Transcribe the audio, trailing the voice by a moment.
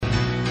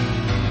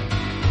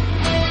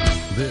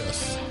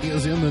This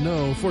is In the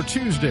Know for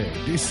Tuesday,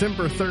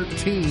 December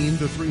 13th,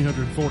 the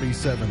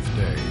 347th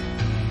day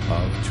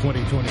of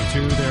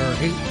 2022. There are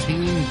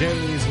 18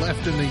 days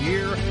left in the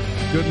year.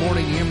 Good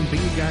morning,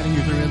 MB, guiding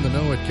you through In the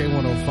Know at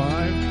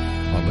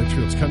K105 on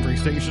Litchfield's Country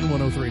Station,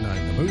 103.9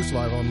 The Moose,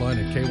 live online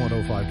at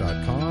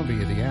K105.com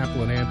via the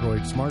Apple and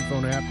Android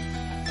smartphone app,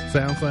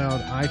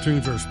 SoundCloud,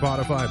 iTunes, or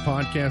Spotify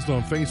podcast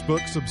on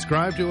Facebook.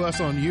 Subscribe to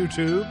us on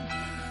YouTube.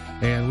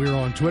 And we're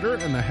on Twitter,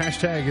 and the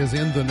hashtag is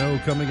In the Know.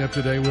 Coming up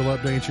today, we'll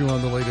update you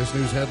on the latest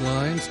news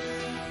headlines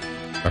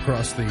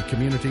across the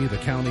community, the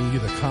county,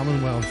 the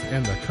Commonwealth,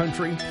 and the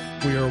country.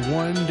 We are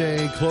one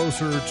day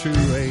closer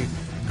to a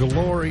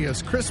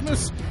glorious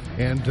Christmas,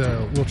 and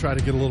we'll try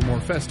to get a little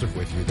more festive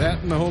with you.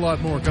 That and a whole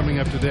lot more coming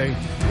up today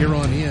here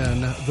on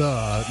In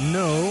the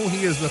Know.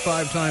 He is the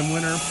five-time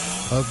winner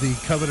of the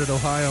coveted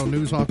Ohio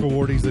Newshawk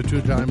Award. He's the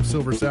two-time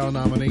Silver Sow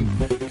nominee,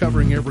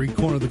 covering every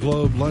corner of the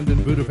globe: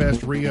 London,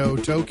 Budapest, Rio,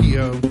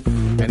 Tokyo,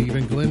 and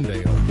even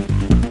Glendale.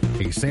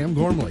 He's Sam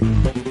Gormley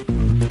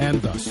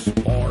and the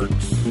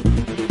Sports.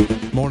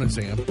 Morning,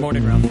 Sam.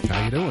 Morning, Ralph.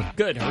 How you doing?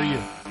 Good. How are you?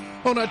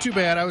 Oh, not too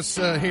bad. I was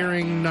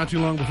hearing not too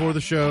long before the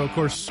show, of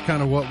course,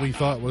 kind of what we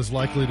thought was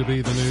likely to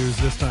be the news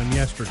this time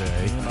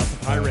yesterday. About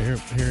the pirate.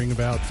 Hearing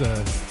about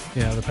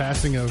the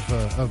passing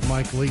of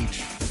Mike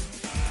Leach.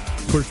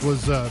 Of course,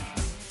 was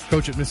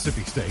coach at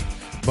Mississippi State,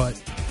 but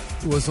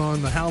was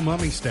on the Hal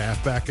Mumme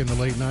staff back in the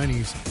late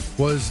 90s,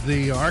 was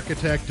the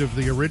architect of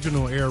the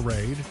original air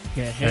raid.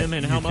 Yeah, him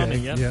and Hal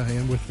Mumme, yep. Yeah,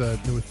 and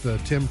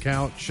with Tim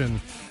Couch, and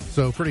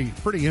so pretty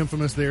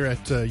infamous there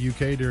at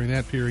UK during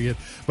that period.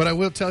 But I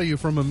will tell you,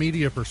 from a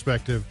media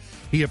perspective,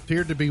 he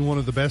appeared to be one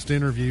of the best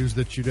interviews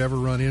that you'd ever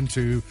run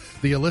into.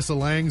 The Alyssa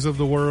Langs of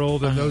the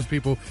world and those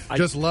people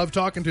just loved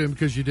talking to him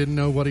because you didn't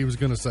know what he was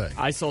going to say.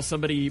 I saw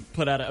somebody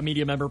a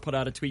media member put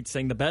out a tweet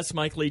saying the best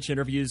Mike Leach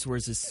interviews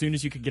was as soon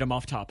as you could get him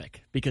off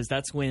topic, because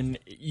that's when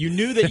you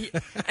knew that he,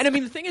 and I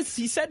mean, the thing is,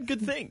 he said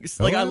good things.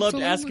 Like, I loved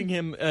asking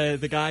him,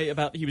 the guy,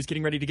 about he was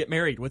getting ready to get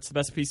married. What's the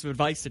best piece of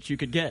advice that you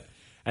could get?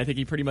 I think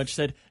he pretty much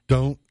said,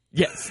 don't.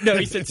 Yes. No,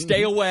 he said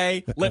stay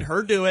away, let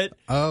her do it,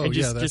 and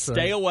just that's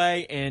stay right.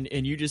 away, and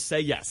you just say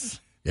yes.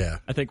 Yeah.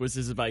 I think was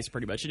his advice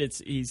pretty much. And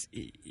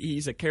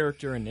he's a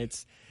character, and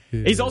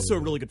he's also a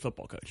really good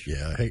football coach.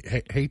 Yeah,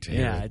 hate to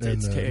hear Yeah, it.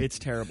 it's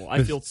terrible.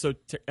 I feel so.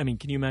 I mean,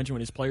 can you imagine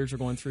what his players are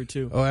going through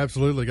too? Oh,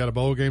 absolutely. Got a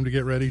bowl game to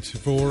get ready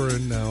for,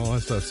 and all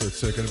that stuff. So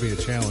it's going to be a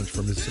challenge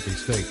for Mississippi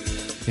State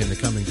in the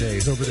coming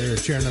days. Over there,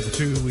 chair number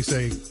 2, we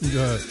say,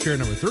 chair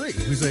number 3,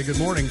 we say good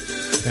morning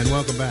and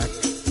welcome back.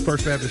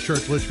 First Baptist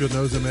Church Litchfield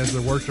knows him as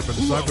the worship and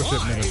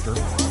discipleship minister.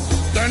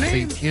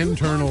 The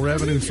Internal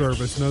Revenue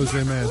Service knows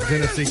him as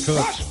Tennessee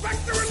Cook.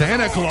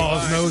 Santa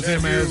Claus knows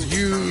him as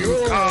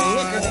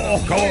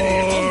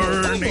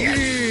Cornelius.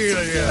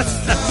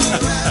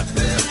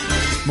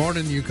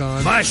 Morning,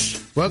 Yukon. Mush.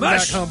 Welcome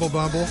back, Humble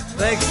Bumble.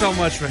 Thanks so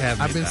much for having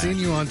me. I've been seeing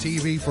you on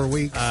TV for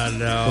weeks. I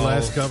know. The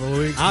last couple of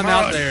weeks. I'm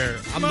out there.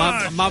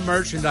 My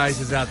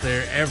merchandise is out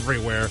there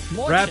everywhere.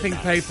 Wrapping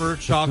paper,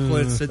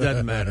 chocolates, it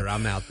doesn't matter.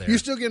 I'm out there. You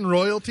still getting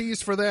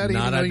royalties for that,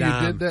 Not even though a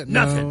dime. you did that?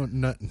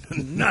 Nothing. No,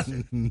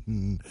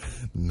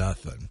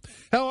 nothing.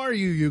 How are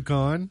you,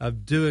 Yukon?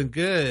 I'm doing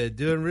good.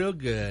 Doing real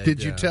good.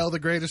 Did you tell the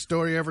greatest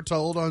story ever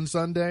told on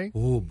Sunday?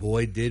 Oh,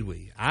 boy, did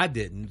we. I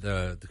didn't.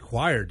 The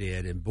choir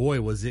did, and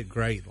boy, was it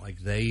great. Like,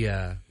 they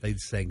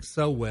sang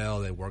so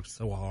well. They worked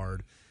so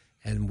hard.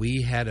 And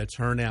we had a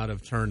turnout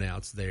of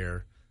turnouts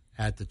there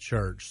at the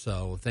church.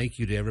 So thank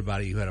you to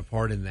everybody who had a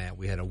part in that.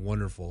 We had a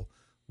wonderful,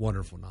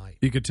 wonderful night.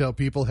 You could tell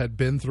people had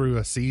been through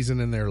a season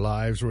in their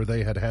lives where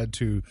they had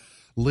to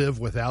live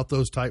without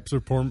those types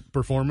of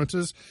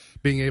performances,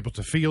 being able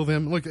to feel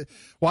them. Look,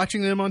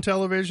 watching them on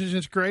television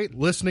is great.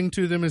 Listening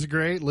to them is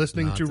great.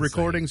 Listening to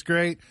recordings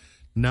great.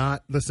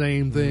 Not the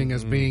same thing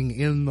as being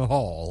in the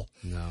hall.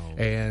 No.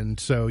 And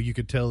so you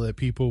could tell that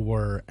people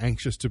were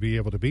anxious to be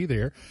able to be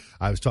there.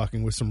 I was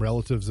talking with some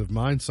relatives of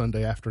mine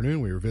Sunday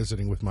afternoon. We were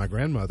visiting with my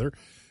grandmother,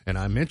 and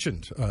I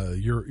mentioned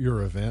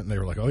your event, and they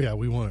were like, "Oh yeah,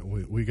 we want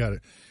it. We got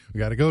it. We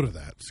got to go to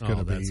that. It's going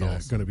to be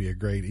awesome. Going to be a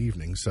great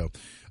evening." So,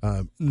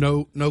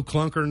 no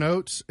clunker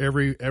notes.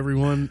 Every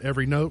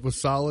note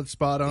was solid,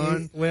 spot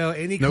on.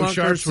 Any no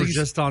clunkers were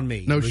just on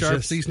me. No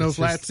sharpsies, no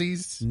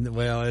flatsies.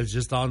 Well, it's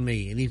just on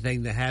me.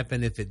 Anything that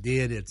happened, if it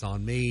did, it's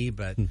on me.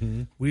 But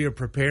we are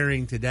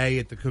preparing today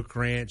at the Cook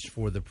Ranch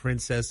for the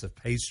Princess of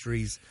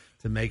Pastries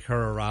to make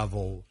her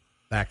arrival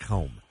back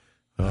home.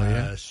 Oh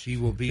yeah, she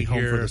will be home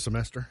here for the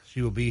semester.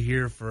 She will be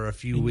here for a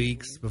few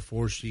weeks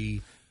before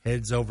she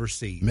heads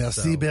overseas.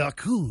 Merci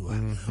beaucoup.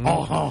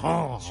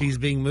 She's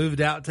being moved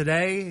out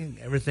today.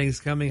 Everything's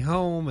coming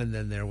home, and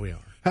then there we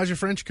are. How's your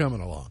French coming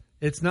along?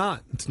 It's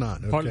not. It's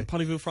not. Okay.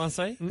 Parlez-vous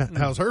français?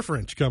 How's her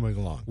French coming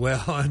along?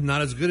 Well,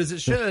 not as good as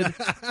it should.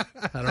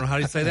 I don't know how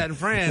you say that in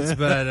France,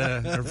 but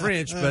or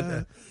French.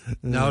 But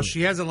no,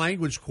 she has a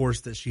language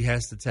course that she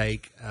has to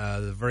take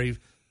the very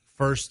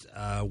first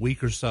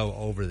week or so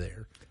over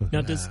there.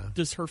 Now,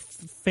 does her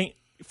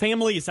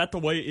family, is that the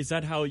way? Is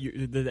that how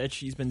that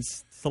she's been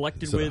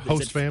selected with?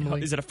 Host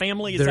family? Is it a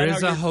family? There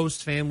is a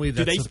host family.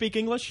 Do they speak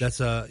English? That's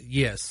a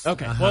yes.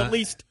 Okay. Well,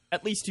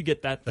 at least you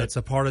get that. That's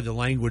a part of the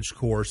language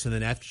course, and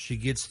then after she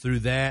gets through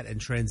that and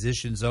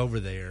transitions over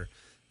there,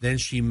 then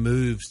she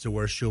moves to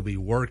where she'll be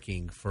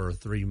working for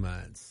 3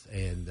 months,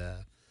 and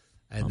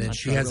then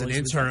she has an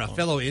intern. A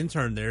fellow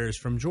intern there is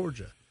from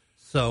Georgia,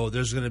 so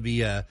there's going to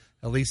be at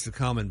least a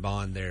common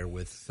bond there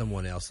with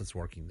someone else that's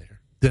working there.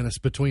 Dennis,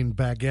 between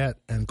baguette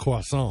and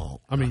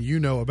croissant, I mean, you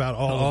know about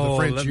all of the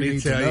French you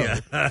need to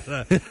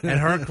know. And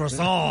her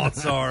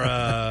croissants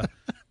are,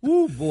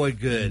 ooh, boy,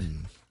 good.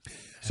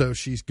 So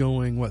she's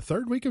going, what,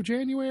 third week of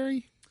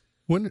January?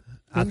 When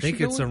I think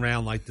it's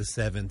around like the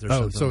 7th or something.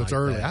 Oh, so it's like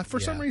early. That.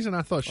 For some reason,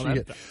 I thought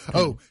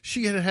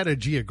she had a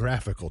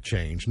geographical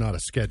change, not a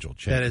schedule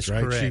change. That is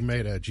right? correct. She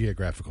made a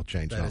geographical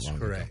change That not is long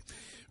correct. ago.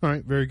 All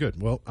right, very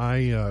good. Well,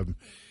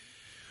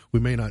 we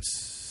may not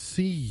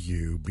see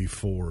you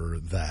before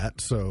that,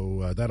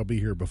 so that'll be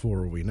here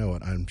before we know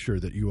it. I'm sure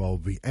that you all will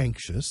be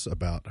anxious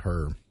about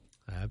her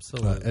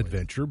Absolutely.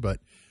 adventure, but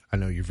I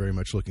know you're very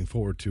much looking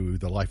forward to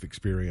the life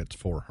experience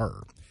for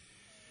her.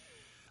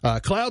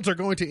 Clouds are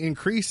going to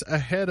increase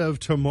ahead of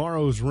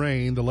tomorrow's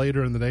rain. The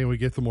later in the day we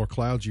get, the more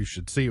clouds you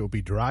should see. It will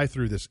be dry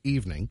through this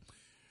evening.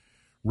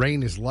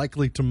 Rain is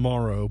likely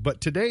tomorrow, but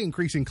today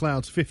increasing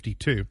clouds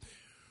 52.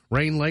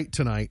 Rain late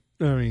tonight,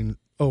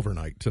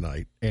 overnight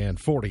tonight, and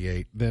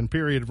 48. Then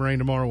period of rain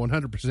tomorrow,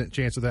 100%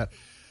 chance of that.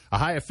 A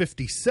high of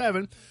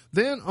 57.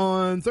 Then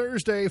on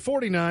Thursday,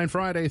 49.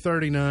 Friday,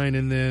 39.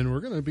 And then we're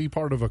going to be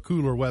part of a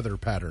cooler weather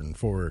pattern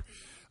for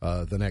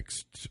the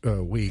next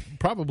week,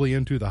 probably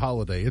into the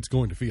holiday. It's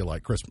going to feel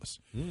like Christmas.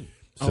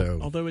 So,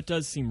 although it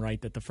does seem right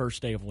that the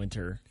first day of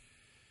winter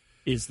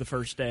is the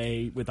first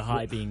day with the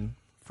high being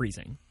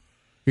freezing.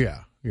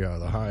 Yeah,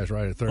 the high is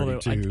right at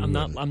 32.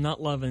 Although I'm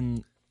not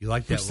loving You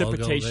like that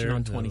precipitation logo there?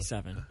 on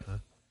 27.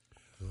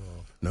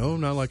 No,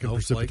 not like a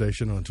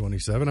precipitation on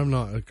 27. I'm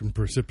not liking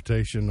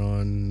precipitation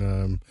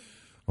on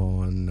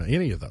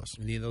any of those.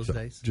 Any of those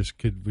days? Just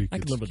we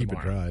could live with keep it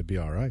tomorrow. dry. It'd be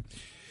all right.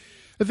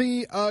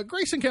 The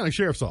Grayson County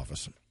Sheriff's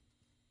Office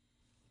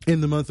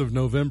in the month of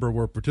November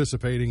were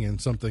participating in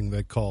something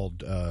they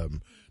called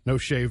No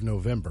Shave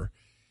November.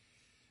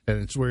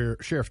 And it's where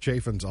Sheriff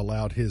Chaffins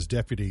allowed his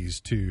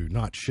deputies to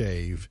not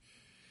shave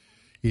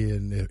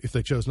if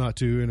they chose not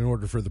to. In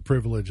order for the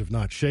privilege of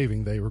not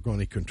shaving, they were going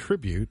to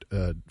contribute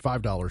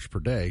 $5 per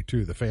day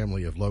to the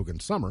family of Logan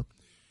Summer.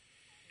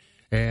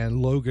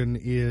 And Logan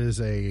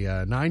is a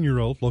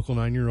local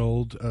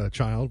 9-year-old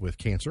child with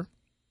cancer.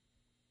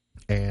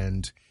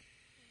 And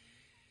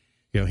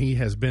he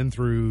has been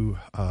through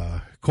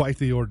quite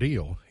the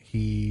ordeal.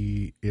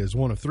 He is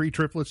one of 3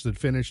 triplets that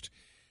finished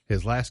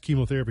his last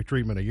chemotherapy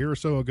treatment a year or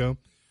so ago,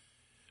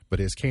 but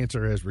his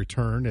cancer has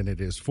returned, and it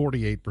is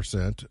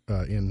 48%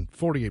 in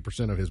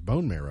 48% of his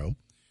bone marrow.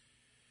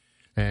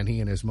 And he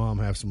and his mom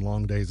have some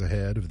long days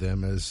ahead of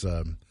them as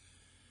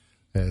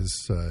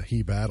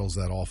he battles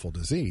that awful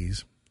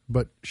disease.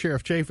 But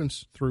Sheriff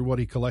Chaffins, through what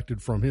he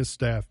collected from his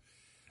staff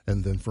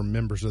and then from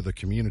members of the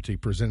community,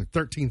 presented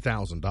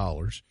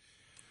 $13,000.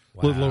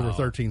 Wow. A little over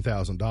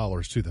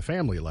 $13,000 to the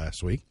family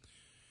last week,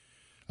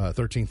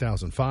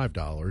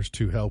 $13,005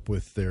 to help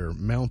with their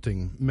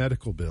mounting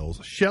medical bills.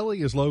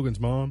 Shelley is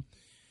Logan's mom,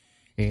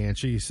 and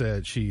she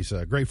said she's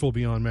grateful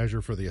beyond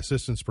measure for the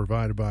assistance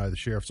provided by the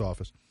sheriff's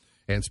office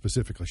and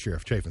specifically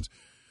Sheriff Chaffins.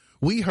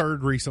 We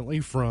heard recently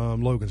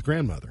from Logan's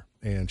grandmother,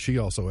 and she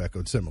also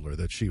echoed similar,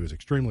 that she was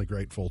extremely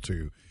grateful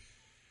to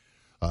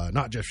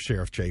not just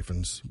Sheriff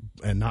Chaffins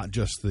and not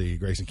just the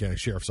Grayson County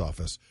Sheriff's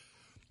Office,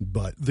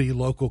 but the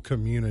local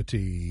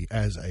community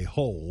as a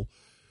whole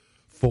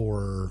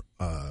for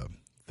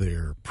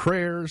their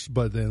prayers,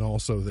 but then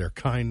also their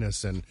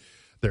kindness and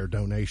their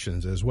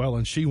donations as well.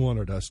 And she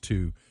wanted us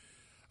to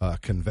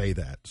convey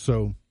that.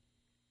 So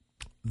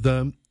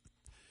the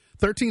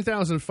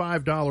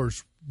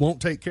 $13,005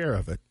 won't take care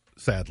of it,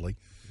 sadly.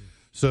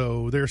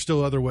 So there are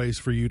still other ways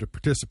for you to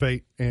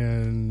participate,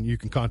 and you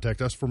can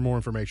contact us for more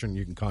information.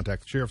 You can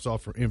contact the Sheriff's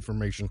Office for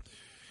information.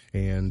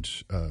 And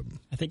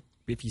I think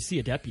if you see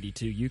a deputy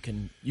too, you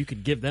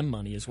could give them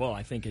money as well.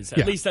 I think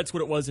at least that's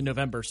what it was in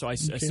November. So I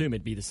assume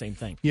it'd be the same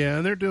thing. Yeah,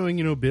 and they're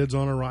doing bids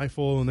on a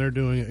rifle, and they're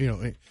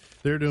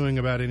doing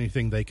about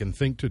anything they can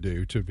think to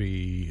do to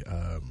be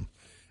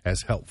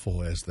as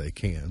helpful as they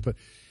can. But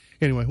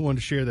anyway, I wanted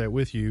to share that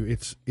with you.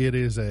 It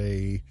is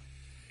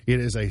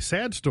a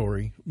sad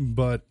story,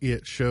 but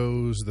it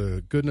shows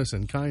the goodness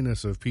and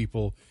kindness of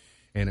people,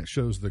 and it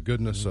shows the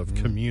goodness of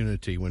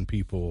community when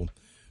people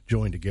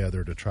join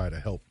together to try to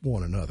help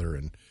one another.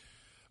 And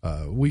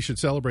we should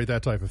celebrate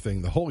that type of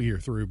thing the whole year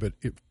through, but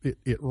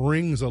it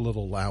rings a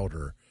little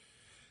louder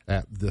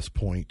at this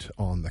point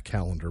on the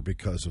calendar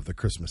because of the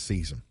Christmas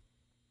season.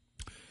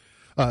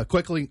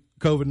 Quickly,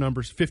 COVID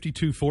numbers,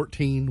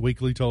 5214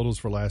 weekly totals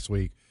for last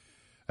week.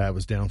 That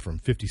was down from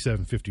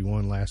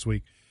 5751 last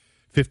week.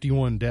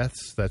 51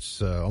 deaths,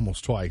 that's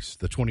almost twice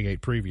the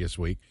 28 previous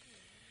week.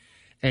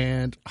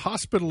 And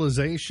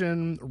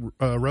hospitalization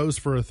rose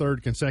for a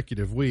third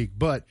consecutive week,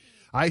 but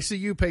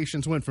ICU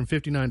patients went from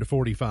 59 to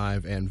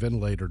 45, and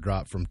ventilator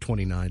dropped from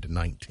 29 to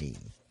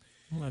 19.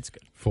 Well, that's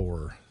good.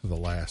 For the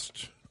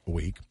last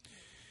week.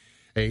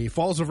 A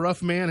Falls of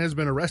Rough man has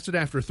been arrested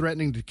after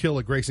threatening to kill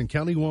a Grayson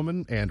County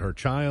woman and her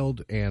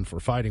child, and for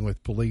fighting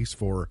with police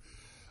for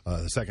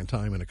the second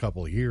time in a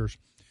couple of years.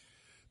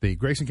 The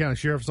Grayson County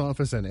Sheriff's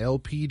Office and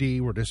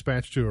LPD were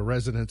dispatched to a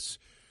residence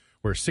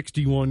where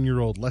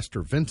 61-year-old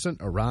Lester Vincent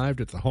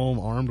arrived at the home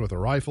armed with a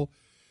rifle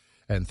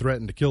and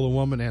threatened to kill a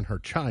woman and her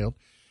child.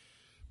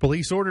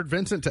 Police ordered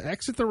Vincent to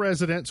exit the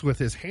residence with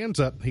his hands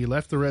up. He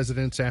left the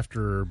residence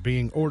after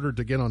being ordered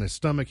to get on his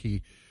stomach.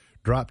 He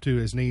dropped to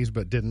his knees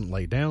but didn't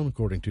lay down,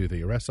 according to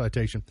the arrest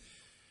citation.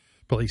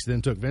 Police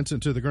then took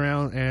Vincent to the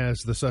ground as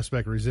the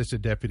suspect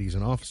resisted deputies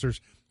and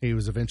officers. He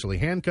was eventually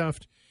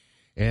handcuffed,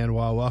 and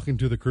while walking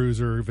to the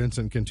cruiser,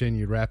 Vincent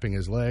continued wrapping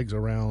his legs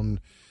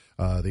around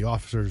the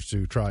officers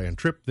to try and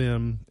trip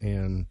them,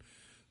 and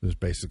this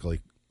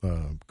basically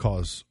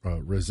caused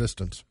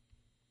resistance.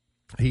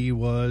 He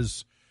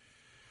was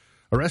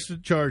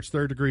arrested, charged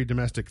third-degree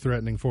domestic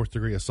threatening,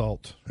 fourth-degree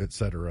assault,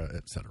 etc.,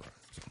 etc.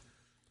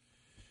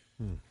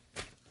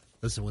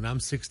 Listen, when I'm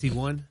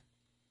 61,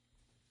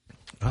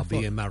 I'll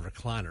be in my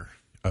recliner.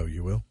 Oh,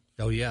 you will?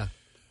 Oh, yeah.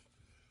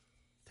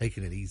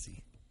 Taking it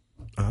easy.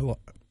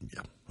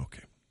 Yeah,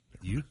 okay.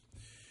 You?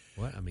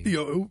 What? I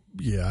mean,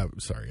 yeah,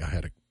 sorry, I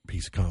had a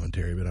piece of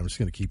commentary, but I'm just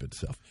going to keep it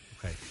self.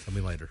 Okay, tell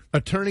me later.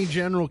 Attorney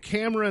General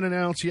Cameron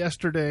announced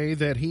yesterday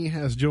that he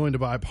has joined a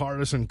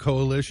bipartisan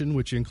coalition,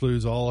 which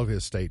includes all of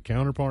his state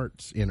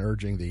counterparts, in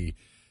urging the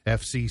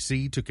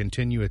FCC to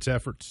continue its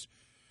efforts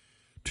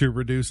to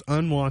reduce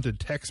unwanted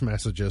text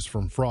messages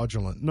from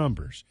fraudulent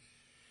numbers.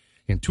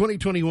 In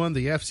 2021,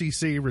 the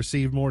FCC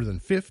received more than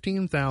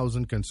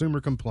 15,000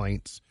 consumer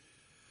complaints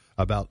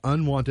about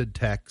unwanted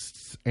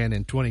texts, and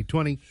in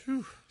 2020,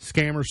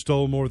 scammers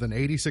stole more than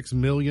 $86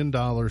 million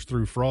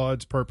through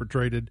frauds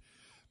perpetrated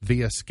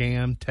via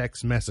scam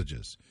text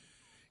messages.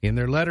 In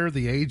their letter,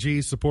 the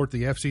AGs support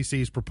the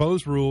FCC's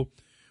proposed rule,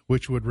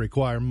 which would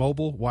require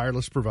mobile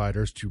wireless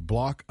providers to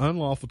block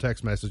unlawful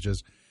text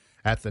messages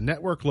at the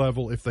network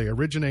level if they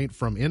originate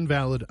from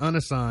invalid,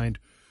 unassigned,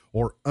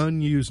 or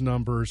unused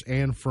numbers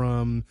and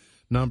from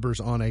numbers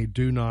on a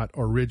do not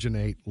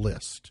originate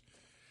list.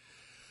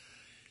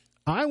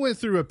 I went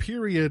through a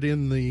period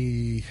in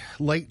the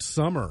late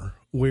summer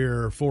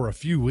where for a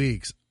few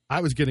weeks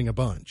I was getting a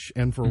bunch,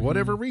 and for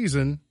whatever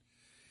reason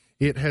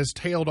it has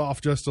tailed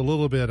off just a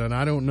little bit, and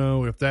I don't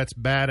know if that's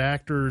bad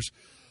actors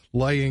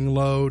laying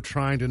low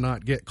trying to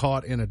not get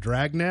caught in a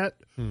dragnet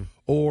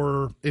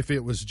or if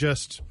it was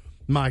just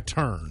my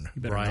turn.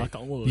 Right.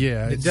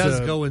 Yeah, it does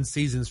go in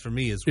seasons for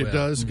me as well. It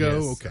does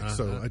go? Yes. Okay,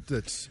 so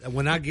it's...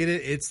 When I get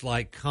it, it's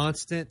like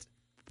constant,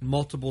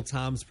 multiple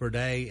times per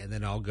day, and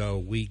then I'll go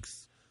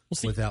weeks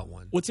without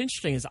one. What's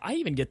interesting is I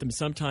even get them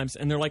sometimes,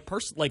 and they're like,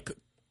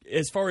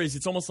 as far as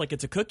it's almost like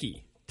it's a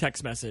cookie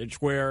text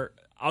message where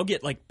I'll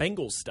get like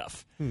Bengals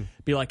stuff.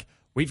 Be like,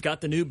 we've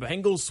got the new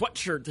Bengals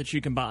sweatshirt that you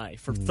can buy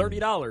for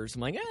 $30.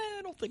 I'm like,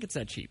 I don't think it's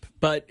that cheap.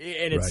 But,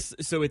 and it's,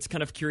 so it's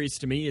kind of curious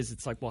to me is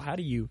it's like, well, how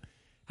do you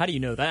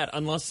know that?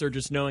 Unless they're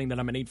just knowing that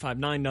I'm an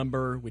 859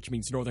 number, which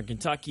means Northern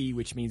Kentucky,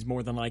 which means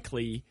more than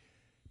likely,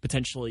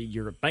 potentially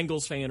you're a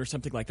Bengals fan or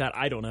something like that.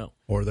 I don't know.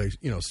 Or they,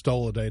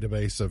 stole a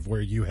database of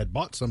where you had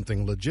bought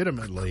something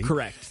legitimately.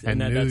 Correct.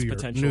 And that's knew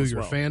potential as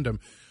your well. fandom.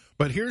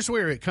 But here's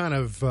where it kind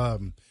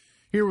of,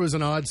 here was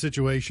an odd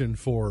situation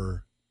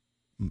for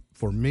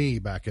me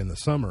back in the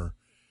summer,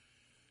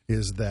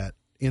 is that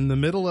in the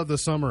middle of the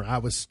summer, I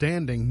was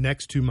standing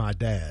next to my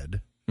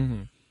dad,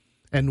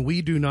 and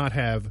we do not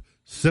have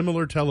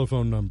similar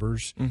telephone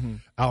numbers.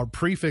 Our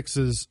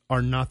prefixes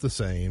are not the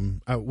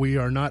same. We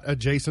are not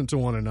adjacent to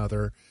one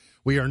another.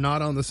 We are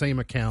not on the same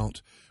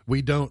account.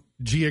 We don't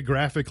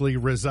geographically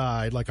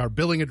reside. Like our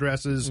billing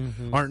addresses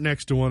aren't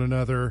next to one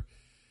another.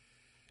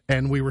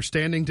 And we were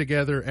standing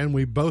together, and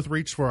we both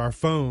reached for our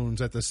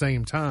phones at the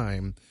same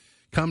time.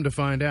 Come to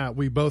find out,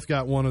 we both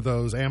got one of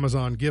those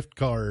Amazon gift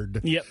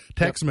card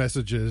text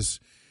messages.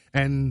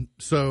 And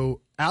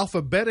so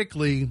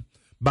alphabetically,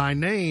 by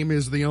name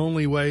is the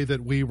only way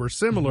that we were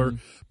similar,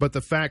 but the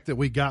fact that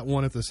we got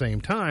one at the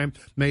same time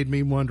made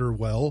me wonder,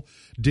 well,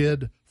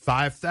 did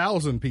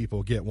 5,000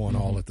 people get one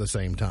all at the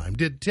same time?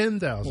 Did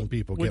 10,000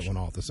 people get one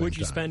all at the same time? What'd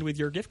you spend with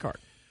your gift card?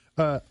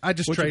 I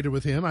just traded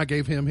with him. I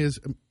gave him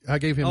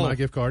my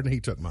gift card, and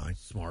he took mine.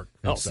 Smart.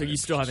 So you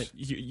still haven't?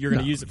 You're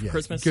going to use it for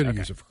Christmas? Going to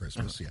use it for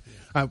Christmas.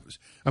 Yeah.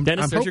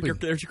 Dennis, there's your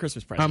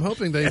Christmas present. I'm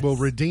hoping they will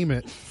redeem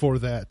it for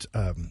that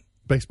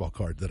baseball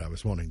card that I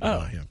was wanting to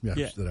buy him.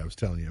 That I was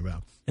telling you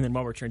about. And then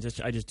while we're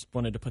transitioning, I just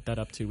wanted to put that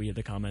up too. We had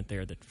the comment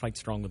there that Fight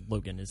Strong with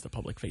Logan is the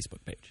public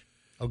Facebook page.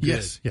 Oh,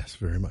 good. Yes,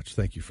 very much.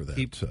 Thank you for that.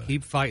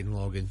 Keep fighting,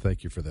 Logan.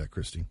 Thank you for that,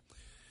 Christy.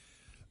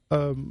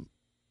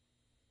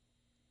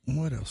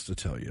 What else to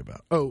tell you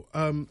about?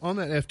 On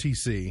that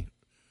FTC,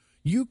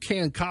 you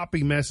can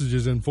copy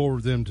messages and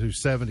forward them to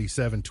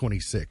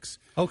 7726.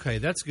 Okay,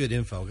 that's good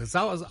info, because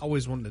I was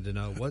always wanted to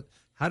know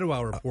how do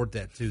I report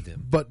that to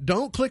them? But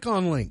don't click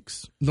on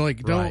links.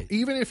 Like, don't,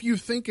 even if you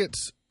think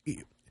it's,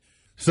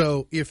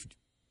 so if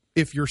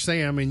if you're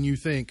Sam and you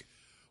think,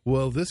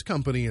 well, this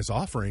company is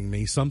offering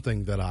me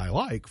something that I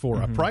like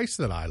for a price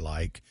that I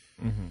like,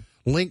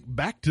 link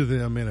back to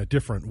them in a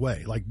different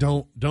way. Like,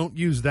 don't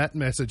use that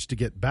message to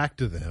get back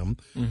to them.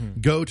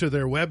 Go to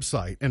their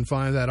website and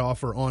find that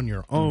offer on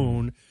your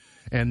own,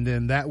 and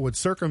then that would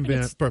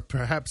circumvent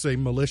perhaps a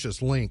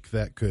malicious link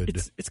that could...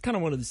 It's kind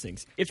of one of those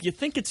things. If you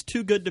think it's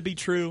too good to be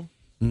true,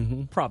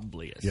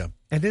 probably is. Yeah.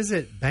 And is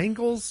it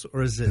Bangles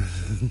or is it...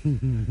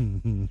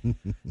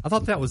 I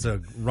thought that was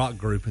a rock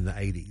group in the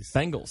 80s.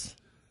 Bengals.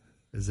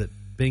 Is it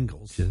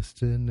Bengals?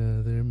 Just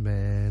another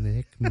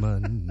manic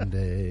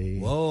Monday.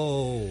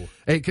 Whoa.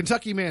 A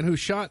Kentucky man who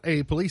shot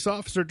a police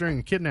officer during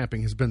a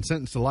kidnapping has been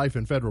sentenced to life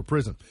in federal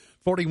prison.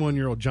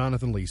 41-year-old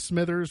Jonathan Lee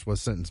Smithers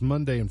was sentenced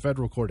Monday in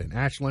federal court in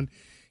Ashland.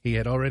 He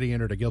had already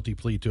entered a guilty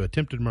plea to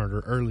attempted murder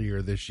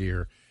earlier this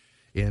year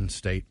in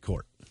state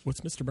court.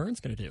 What's Mr. Burns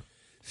going to do?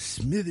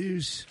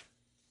 Smithers.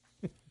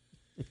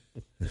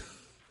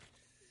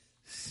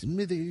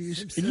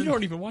 Smithers. And you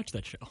don't even watch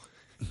that show.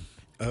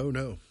 Oh,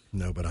 no.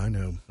 No, but I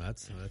know.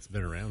 That's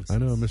been around I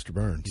since know Mr.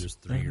 Burns. he was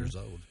 3 years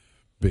old.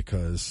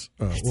 Because,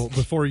 well,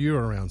 before you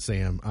were around,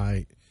 Sam,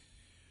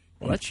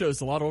 Well, that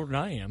show's a lot older than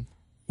I am.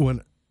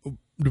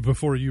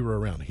 Before you were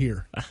around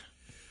here,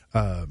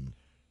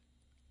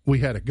 we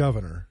had a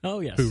governor Oh,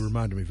 yes. who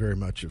reminded me very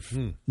much of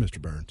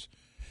Mr. Burns.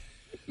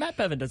 Matt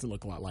Bevin doesn't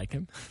look a lot like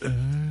him.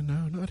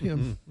 No, not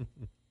him.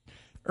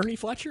 Ernie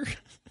Fletcher?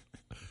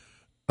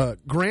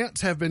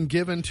 Grants have been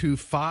given to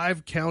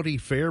 5 county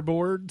fair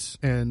boards,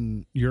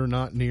 and you're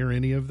not near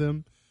any of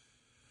them.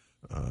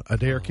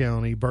 Adair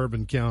County,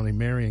 Bourbon County,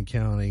 Marion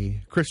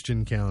County,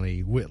 Christian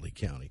County, Whitley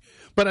County.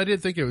 But I did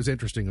think it was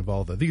interesting of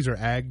all these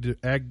are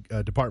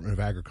Department of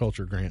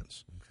Agriculture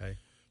grants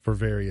for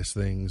various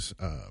things.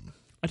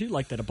 I do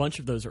like that a bunch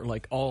of those are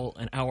like all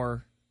an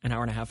hour and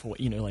a half away.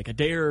 You know, like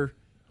Adair,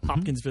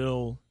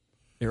 Hopkinsville,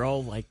 they're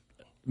all like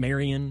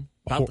Marion,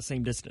 about the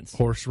same distance.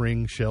 Horse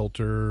Ring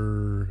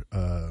Shelter.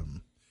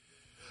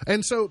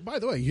 And so, by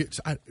the way,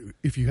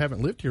 if you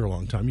haven't lived here a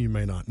long time, you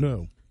may not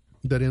know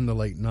that in the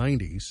late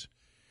 90s,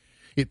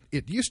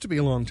 it used to be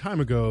a long time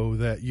ago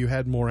that you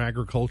had more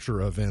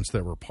agriculture events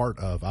that were part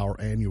of our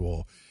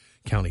annual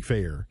county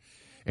fair.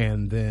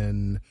 And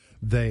then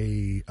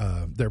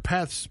their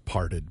paths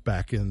parted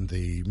back in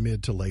the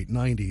mid to late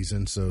 90s.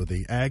 And so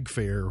the ag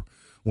fair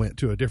went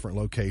to a different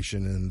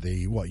location, and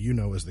what you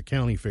know as the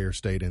county fair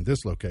stayed in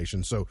this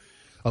location. So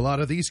a lot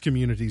of these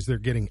communities, they're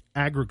getting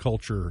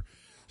agriculture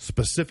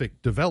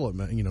specific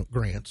development,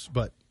 grants,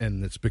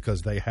 and it's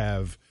because they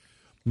have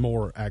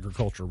more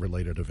agriculture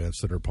related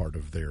events that are part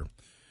of their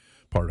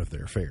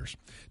fairs.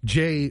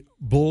 Jay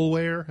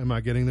Boulware, am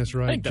I getting this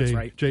right? I think that's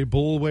right. Jay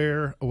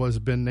Boulware was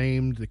been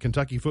named the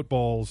Kentucky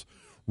football's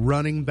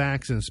running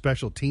backs and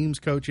special teams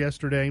coach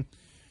yesterday.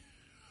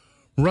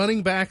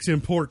 Running backs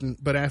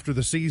important, but after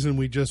the season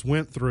we just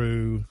went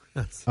through,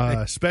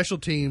 special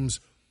teams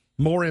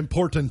more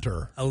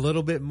importanter. A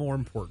little bit more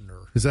importanter.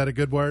 Is that a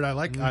good word? I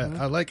like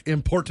I like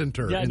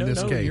importanter in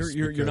this case.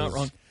 You're not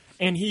wrong.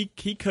 And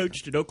he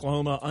coached at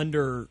Oklahoma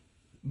under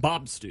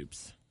Bob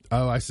Stoops.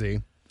 Oh, I see.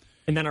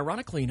 And then,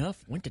 ironically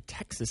enough, went to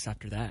Texas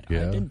after that.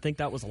 Yeah. I didn't think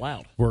that was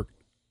allowed.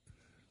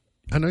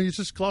 I know you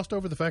just glossed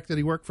over the fact that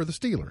he worked for the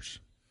Steelers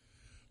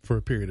for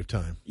a period of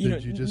time.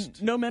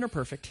 No men are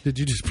perfect. Did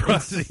you just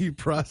process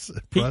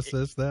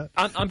that?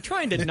 I'm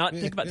trying to not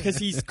think about, because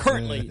he's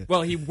currently,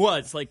 he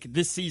was like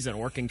this season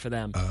working for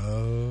them.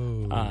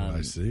 Oh,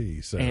 I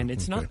see. So, and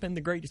it's not been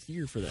the greatest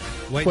year for them.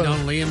 Waiting on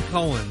Liam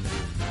Cohen.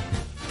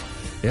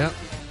 Yeah,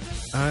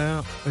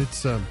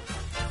 it's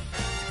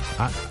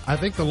I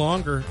think the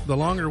longer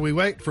we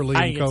wait for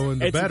Liam Cohen,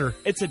 the better.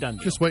 It's a done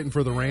deal. Just waiting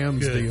for the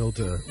Rams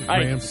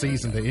Rams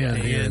season to end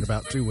here in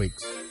about 2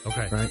 weeks.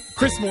 Okay, right?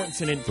 Chris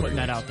Mortensen isn't putting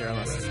that out there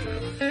unless it's true.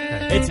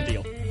 It's a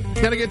deal.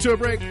 Got to get to a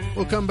break.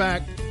 We'll come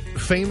back.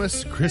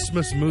 Famous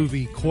Christmas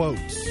movie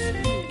quotes.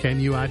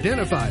 Can you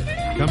identify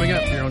them? Coming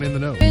up here on In the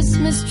Know.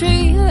 Christmas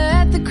tree,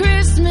 let the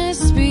Christmas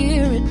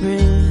spirit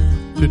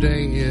ring.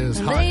 Today is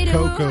Hot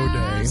Cocoa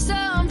Day.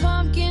 Some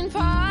pumpkin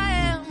pie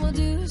and we'll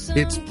do some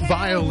It's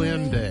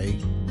Violin Day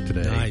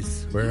today.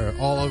 Nice. Where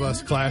all of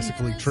us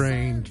classically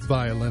trained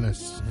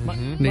violinists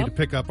need to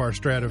pick up our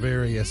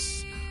Stradivari,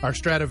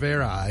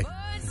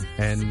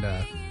 and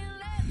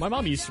my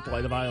mom used to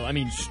play the violin. I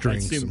mean,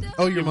 strings. I assume,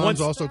 your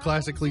mom's also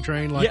classically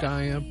trained like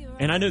I am?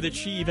 And I know that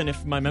she, even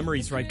if my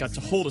memory's right, got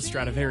to hold a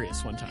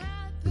Stradivarius one time.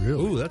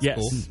 Really? Ooh, that's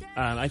cool.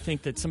 I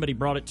think that somebody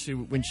brought it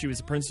to, when she was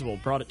a principal,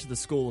 brought it to the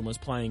school and was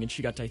playing, and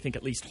she got to, I think,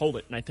 at least hold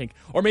it. And I think,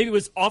 or maybe it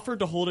was offered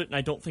to hold it, and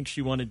I don't think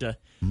she wanted to,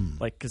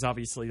 because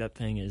obviously that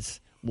thing is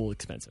a little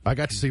expensive. I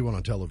got to see one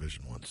on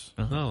television once.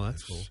 Oh,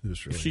 that's cool. It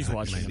was really If she's nice.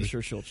 watching, I'm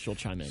sure she'll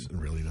chime in. It's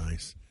really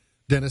nice.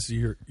 Dennis,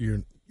 you're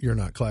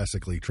not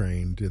classically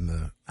trained in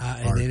the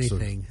arts in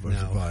anything. of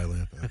No.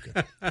 violin.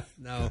 Okay.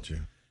 No.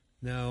 Gotcha.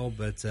 No,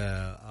 but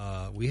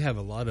we have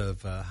a lot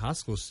of high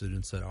school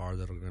students that are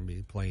going to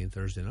be playing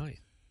Thursday night.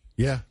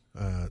 Yeah,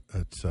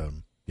 it's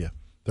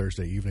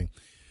Thursday evening.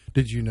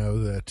 Did you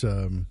know that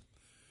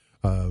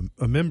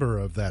a member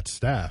of that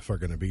staff are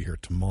going to be here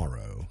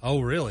tomorrow.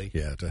 Oh, really?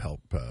 Yeah, to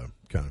help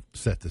kind of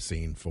set the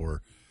scene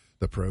for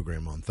the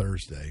program on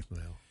Thursday.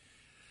 Well,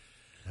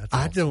 that's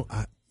awesome.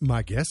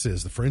 My guess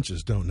is the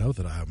Frenches don't know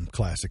that I'm a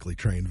classically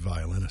trained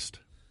violinist,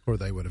 or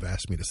they would have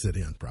asked me to sit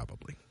in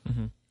probably.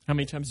 Mm-hmm. How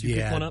many times did you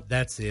pick one up?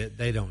 That's it.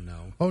 They don't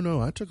know. Oh,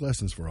 no, I took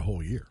lessons for a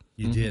whole year.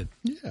 You did?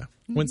 Yeah.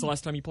 When's the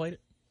last time you played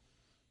it?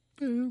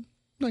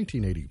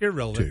 1982.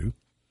 Irrelevant.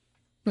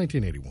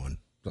 1981,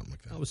 something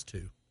like that. I was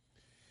 2.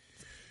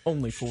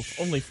 Only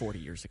 40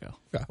 years ago.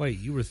 Yeah. Wait,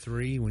 you were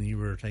 3 when you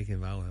were taking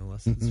violin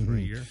lessons for a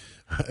year?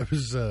 I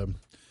was.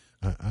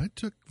 I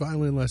took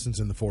violin lessons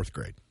in the 4th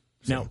grade.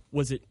 So. Now,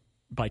 was it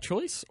by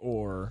choice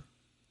or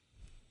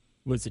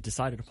was it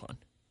decided upon?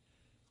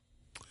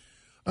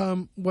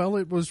 Well,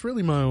 it was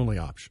really my only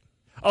option.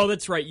 Oh,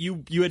 that's right.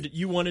 You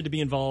wanted to be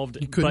involved,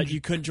 but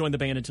you couldn't join the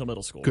band until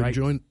middle school, right?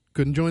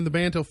 Couldn't join the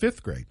band until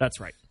 5th grade. That's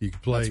right. You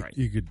could play. Right.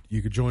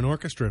 You could join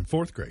orchestra in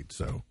 4th grade.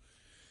 So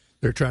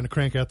they're trying to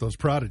crank out those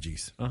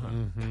prodigies. Uh-huh.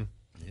 Mm-hmm.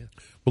 Yeah.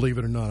 Believe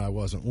it or not, I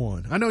wasn't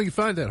one. I know you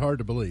find that hard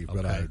to believe,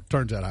 but Okay. it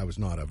turns out I was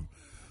not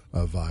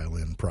a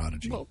violin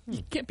prodigy. Well,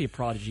 you can't be a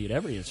prodigy at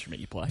every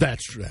instrument you play.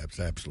 That's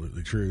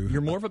absolutely true.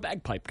 You're more of a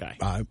bagpipe guy.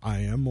 I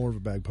am more of a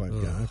bagpipe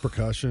guy.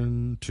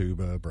 Percussion,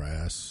 tuba,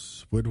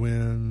 brass,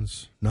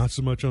 woodwinds. Not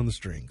so much on the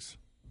strings.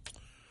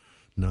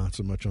 Not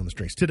so much on the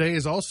strings. Today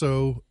is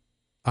also,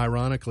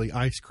 ironically,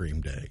 ice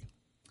cream day.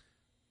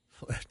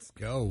 Let's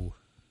go.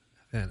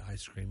 I've had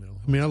ice cream in a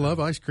long I mean, I love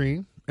ice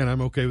cream, and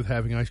I'm okay with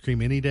having ice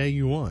cream any day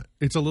you want.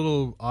 It's a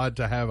little odd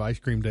to have ice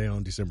cream day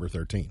on December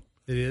 13th.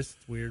 It is.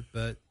 It's weird,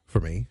 but For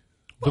me.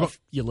 Well, if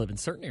you live in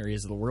certain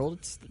areas of the world,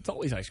 it's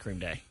always ice cream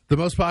day. The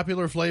most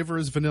popular flavor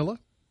is vanilla,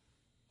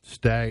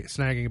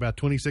 snagging about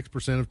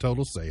 26% of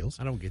total sales.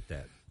 I don't get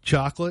that.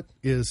 Chocolate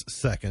is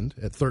second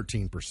at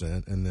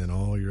 13%, and then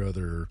all your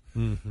other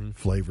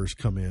flavors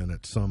come in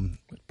at some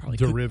Probably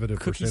derivative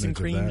cookies and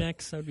percentage cream of that.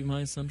 next. That would be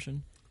my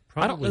assumption.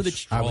 Probably I don't know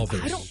that. I would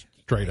think I don't.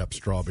 straight up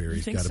strawberries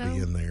You think got to be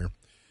so? in there.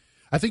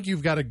 I think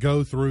you've got to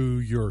go through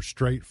your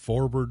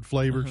straightforward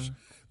flavors.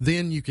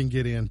 Then you can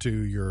get into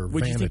your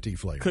Would you vanity think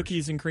flavors.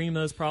 cookies and cream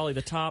is probably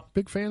the top?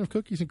 Big fan of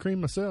cookies and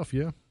cream myself,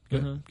 yeah.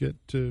 Get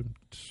to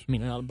I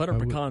mean, butter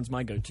pecan's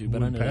my go-to, but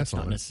I wouldn't know pass that's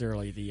not on it.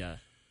 necessarily the.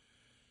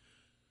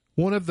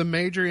 One of the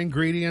major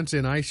ingredients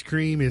in ice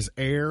cream is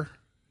air.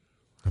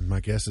 My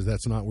guess is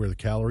that's not where the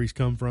calories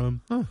come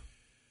from. Huh.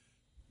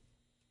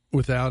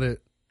 Without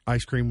it,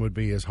 ice cream would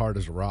be as hard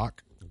as a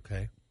rock.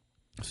 Okay.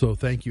 So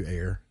thank you,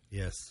 air.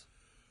 Yes.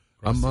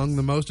 Among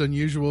the most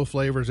unusual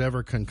flavors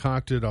ever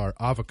concocted are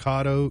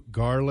avocado,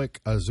 garlic,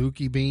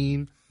 azuki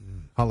bean,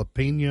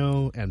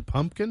 jalapeno, and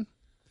pumpkin.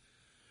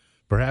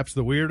 Perhaps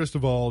the weirdest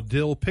of all,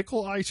 dill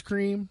pickle ice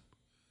cream.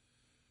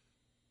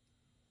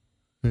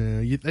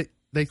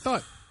 They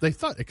thought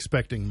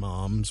expecting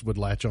moms would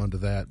latch onto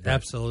that.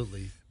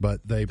 Absolutely.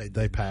 But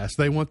they pass.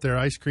 They want their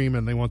ice cream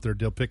and they want their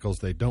dill pickles.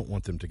 They don't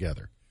want them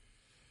together.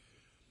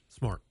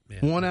 Smart.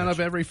 Yeah, One out of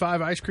every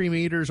 5 ice cream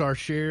eaters have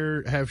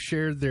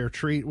shared their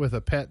treat with a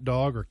pet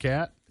dog or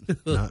cat.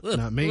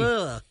 Not me.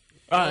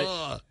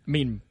 I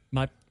mean,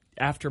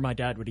 after my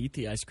dad would eat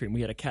the ice cream,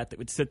 we had a cat that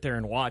would sit there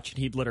and watch, and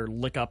he'd let her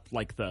lick up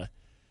like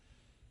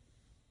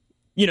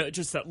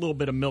just that little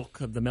bit of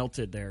milk of the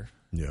melted there.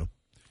 Yeah.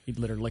 He'd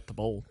let her lick the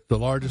bowl. The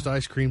largest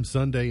ice cream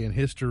sundae in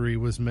history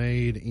was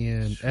made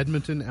in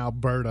Edmonton,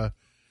 Alberta,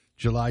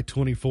 July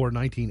 24,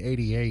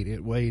 1988.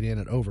 It weighed in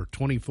at over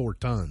 24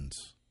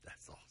 tons.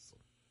 That's awesome.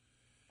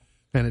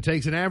 And it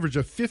takes an average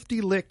of 50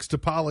 licks to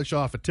polish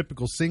off a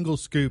typical single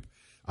scoop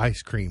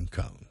ice cream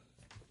cone.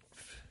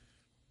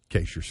 In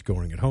case you're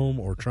scoring at home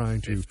or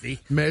trying to 50.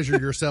 measure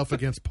yourself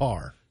against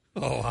par.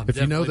 Oh, I'm If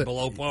you know definitely that-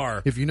 below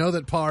par. If you know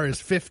that par is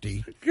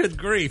 50, Good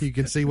grief. you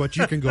can see what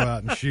you can go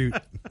out and shoot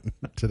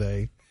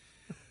today.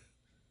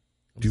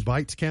 Do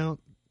bites count?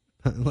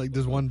 Like,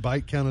 does one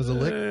bite count as a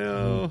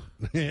lick?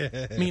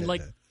 I mean,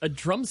 like a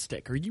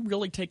drumstick. Are you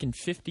really taking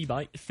 50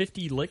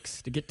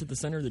 licks to get to the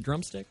center of the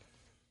drumstick?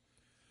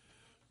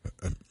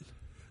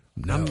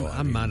 No,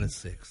 I'm minus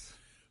 6.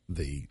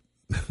 The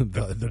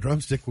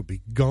drumstick would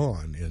be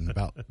gone in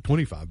about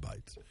 25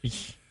 bites.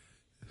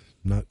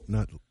 Not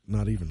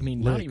even. I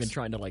mean, licks. not even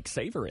trying to like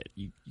savor it.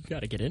 You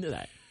got to get into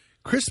that.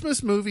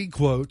 Christmas movie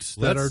quotes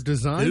that Let's are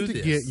designed do to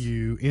this. get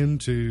you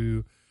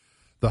into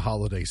the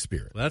holiday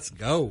spirit. Let's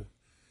go.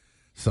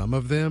 Some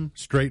of them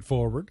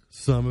straightforward.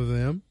 Some of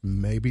them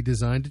may be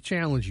designed to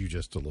challenge you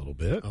just a little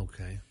bit.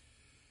 Okay.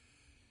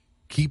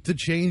 Keep the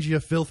change, you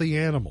filthy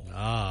animal.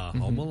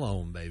 Home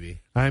Alone,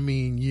 baby. I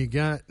mean, you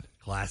got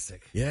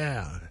Classic.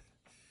 yeah,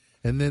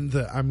 and then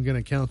I'm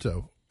gonna count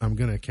to.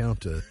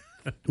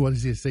 What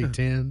does he say?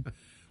 10?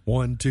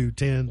 1, 2,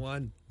 10.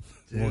 1,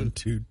 1,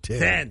 2,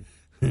 10.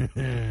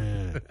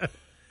 10.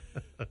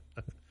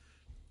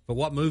 But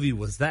what movie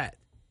was that?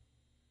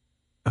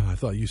 Oh, I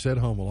thought you said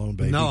Home Alone,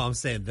 baby. No, I'm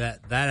saying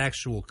that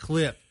actual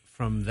clip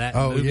from that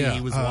Oh, movie yeah.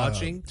 he was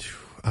watching.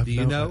 Do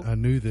you know? I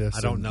knew this.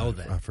 I don't and know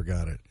that. I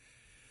forgot it.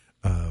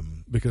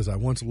 because I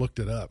once looked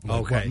it up.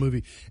 Like Okay. what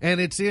movie?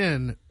 And it's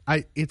in.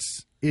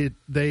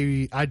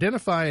 They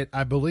identify it,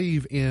 I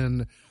believe,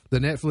 in the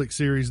Netflix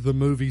series "The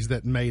Movies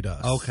That Made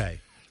Us." Okay.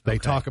 They Okay.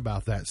 talk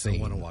about that scene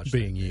wanna watch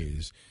being that.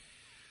 used.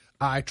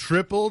 I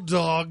triple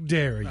dog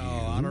dare you.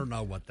 Oh, I don't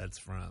know what that's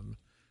from.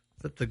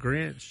 Is that the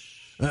Grinch?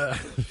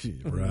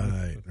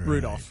 right.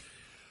 Rudolph.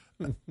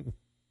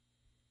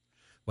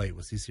 Wait,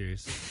 was he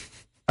serious?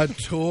 A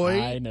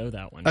toy. I know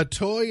that one. A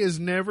toy is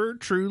never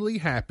truly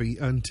happy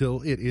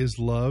until it is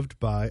loved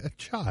by a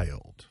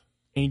child.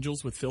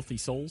 Angels with Filthy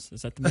Souls.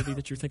 Is that the movie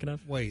that you're thinking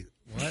of? Wait,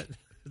 what?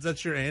 Is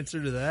that your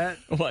answer to that?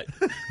 What?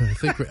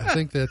 I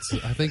think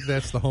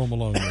that's the Home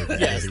Alone movie.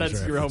 Yes, that he's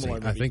that's your Home referencing.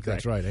 Alone I movie, think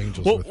that's correct. right.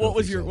 Angels. What, with what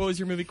was Filthy your Souls. What was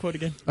your movie quote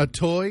again? A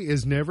toy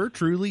is never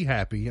truly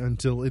happy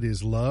until it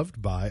is loved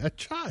by a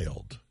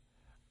child.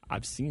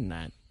 I've seen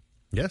that.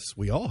 Yes,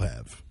 we all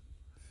have.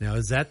 Now,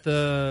 is that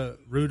the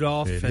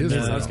Rudolph? It and is Yes,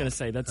 I Rudolph. was going to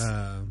say that's.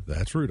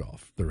 That's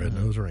Rudolph, the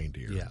red-nosed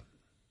reindeer. Yeah.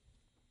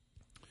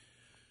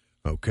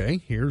 Okay,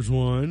 here's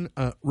one.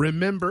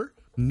 Remember,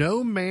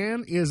 no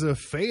man is a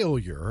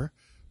failure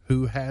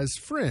who has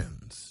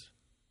friends.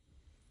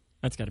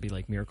 That's got to be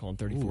like Miracle on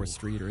 34th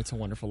Street or It's a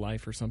Wonderful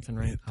Life or something,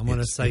 right? I'm going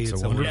to say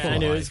it's a Wonderful Yeah, I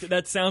know. Life.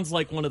 That sounds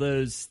like one of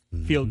those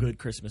feel-good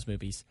Christmas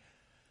movies.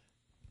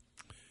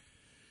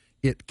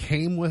 It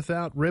came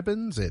without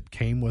ribbons. It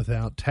came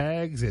without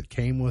tags. It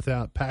came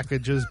without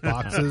packages,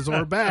 boxes,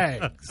 or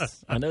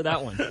bags. I know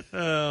that one.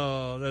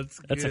 Oh, that's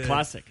That's a good.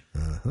 classic.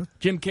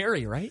 Jim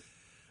Carrey, right?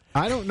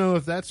 I don't know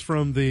if that's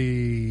from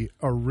the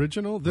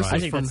original. This I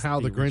is think from that's How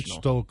the the Grinch original.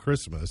 Stole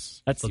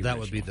Christmas. That's So the that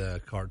would be original. the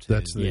cartoon.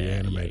 That's the Yeah, yeah,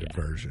 animated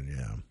yeah. version,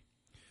 yeah.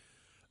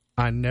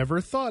 I never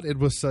thought it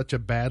was such a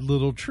bad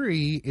little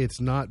tree. It's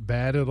not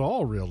bad at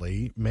all,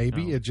 really.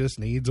 Maybe it just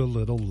needs a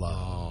little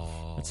love.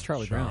 Oh, That's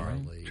Charlie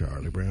Brown, right?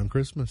 Charlie Brown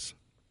Christmas.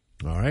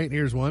 All right,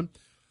 here's one.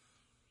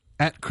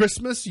 At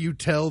Christmas, you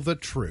tell the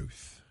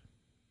truth.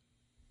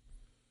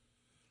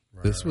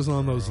 This was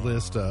on those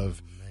list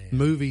of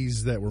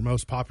movies that were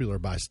most popular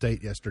by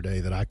state yesterday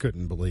that I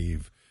couldn't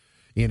believe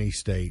any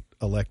state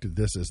elected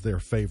this as their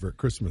favorite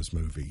Christmas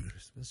movie.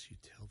 Christmas, you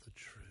tell the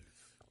truth.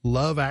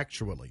 Love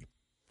Actually.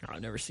 Oh,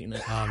 I've never seen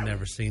that. I've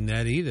never seen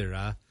that either.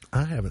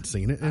 I haven't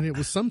seen it, and it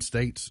was some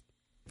states'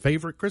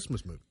 favorite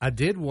Christmas movie. I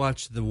did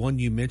watch the one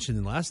you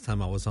mentioned last time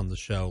I was on the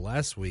show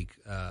last week,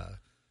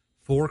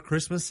 Four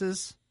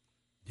Christmases.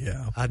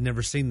 Yeah. I'd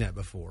never seen that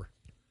before.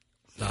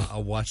 So I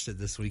watched it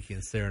this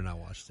weekend. Sarah and I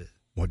watched it.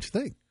 What'd you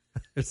think?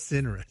 It's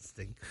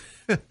interesting.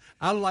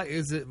 I like.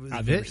 Is it?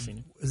 I've never seen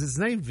it. Is his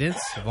name Vince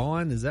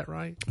Vaughn? Is that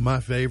right? My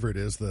favorite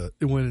is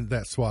when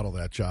that Swaddle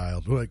That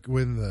Child. Like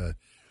when the,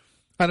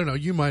 I don't know.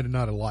 You might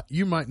not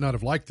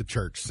have liked the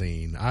church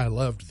scene. I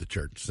loved the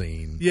church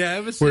scene. Yeah,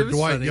 it was. Where it was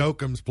Dwight funny.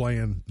 Yoakam's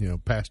playing,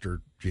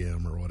 Pastor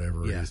Jim or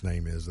whatever Yeah. his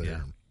name is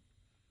there.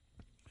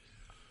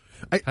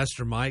 Yeah.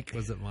 Pastor Mike,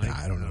 was it Mike?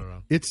 I don't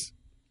know.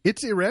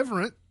 It's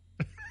irreverent,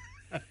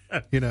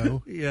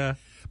 Yeah.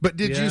 But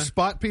did Yeah. you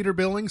spot Peter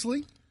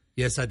Billingsley?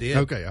 Yes, I did.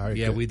 Okay, all right.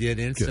 Yeah, good. we did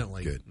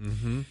instantly. Good.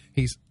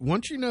 He's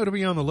once you know to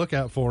be on the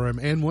lookout for him,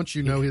 and once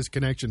you know his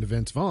connection to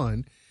Vince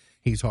Vaughn,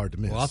 he's hard to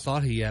miss. Well, I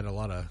thought he had a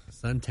lot of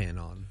suntan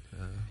on.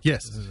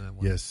 Yes, in that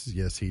one.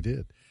 yes, he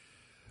did.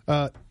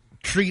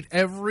 Treat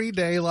every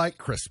day like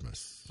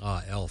Christmas.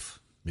 Elf.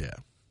 Yeah,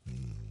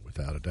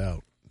 without a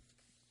doubt.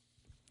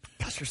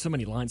 Gosh, there's so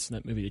many lines in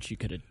that movie that you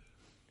could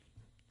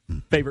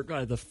have. Favorite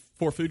guy, the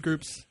four food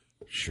groups.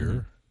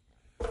 Sure.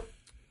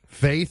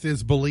 Faith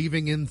is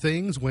believing in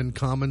things when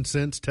common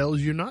sense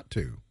tells you not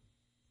to.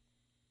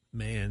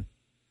 Man,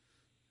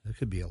 that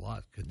could be a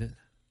lot, couldn't it?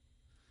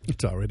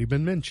 It's already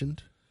been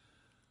mentioned.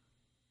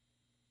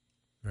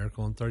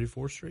 Miracle on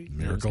 34th Street.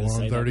 Miracle gonna on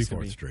say that was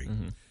gonna 34th be- Street.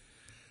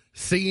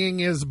 Seeing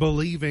is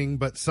believing,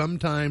 but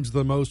sometimes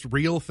the most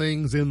real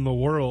things in the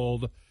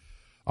world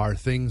are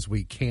things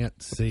we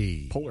can't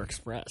see. Polar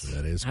Express.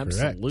 That is correct.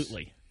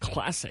 Absolutely.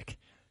 Classic.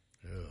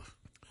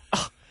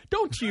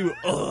 Don't you?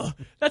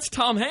 That's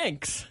Tom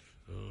Hanks.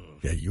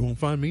 Yeah, you won't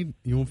find me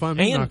And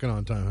knocking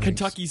on Tom Hanks.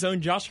 Kentucky's own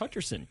Josh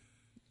Hutcherson.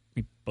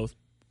 We both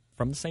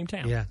from the same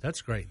town. Yeah,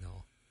 that's great.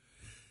 No,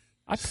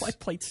 I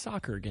played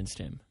soccer against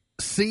him.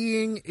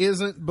 Seeing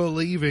isn't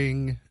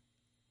believing.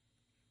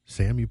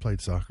 Sam, you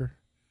played soccer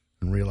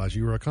and realized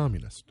you were a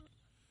communist.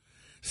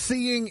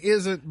 Seeing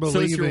isn't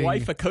believing. So is your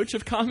wife a coach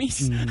of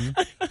commies?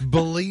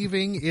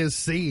 Believing is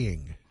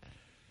seeing.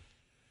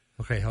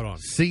 okay, hold on.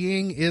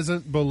 Seeing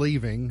isn't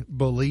believing.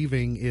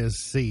 Believing is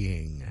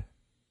seeing.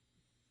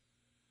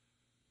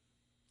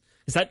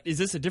 Is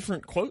this a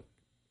different quote?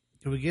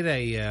 Can we get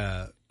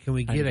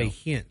a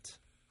hint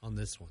on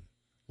this one?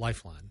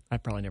 Lifeline.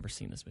 I've probably never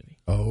seen this movie.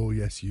 Oh,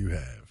 yes, you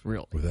have.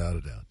 Really? Without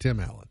a doubt. Tim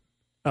Allen.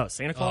 Oh,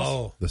 Santa Claus.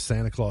 Oh, The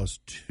Santa Claus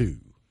 2,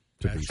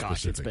 to be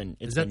Gosh, specific.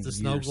 is that the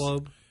snow years.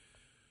 globe?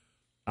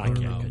 I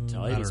don't know. couldn't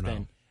tell. I don't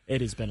know.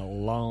 It has been a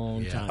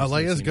long Yeah. time. since I've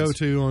Alea's seen this.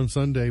 go-to on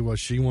Sunday was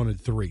she wanted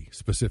 3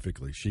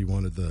 specifically. She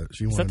wanted the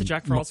that the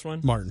Jack Frost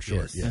one? Martin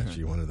Short. Yes. Yeah,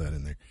 she wanted that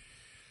in there.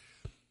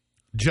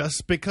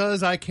 Just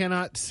because I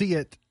cannot see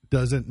it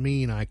doesn't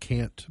mean I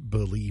can't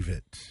believe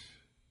it.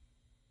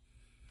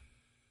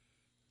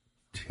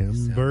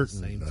 Tim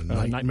Burton,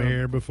 A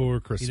Nightmare Before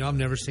Christmas. I've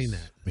never seen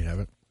that. You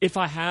haven't? If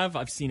I have,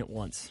 I've seen it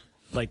once.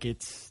 Like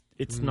it's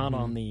not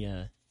on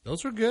the.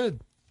 Those are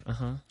good.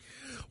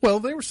 Well,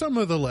 they were some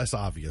of the less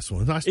obvious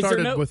ones. I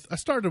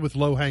started with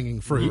low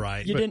hanging fruit.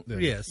 Right. You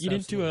didn't. Yes, You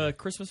didn't do a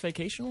Christmas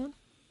Vacation one.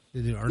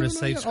 Did Ernest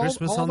Saves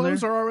Christmas all on there?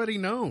 those are already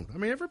known. I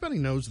mean, everybody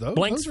knows those.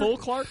 Blanks Those are- full,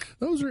 Clark.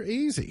 Those are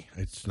easy.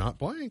 It's not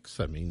blanks.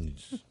 I mean,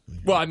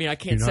 Well, I mean, I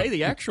can't You're say not-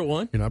 the actual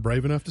one. you're not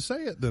brave enough to say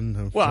it.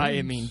 Then Well,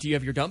 I mean, do you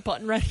have your dump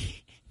button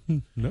ready?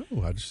 no.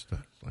 I just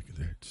like it.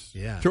 It's,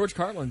 Yeah. George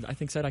Carlin, I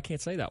think, said I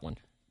can't say that one.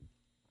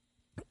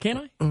 Can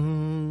I?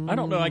 I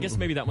don't know. I guess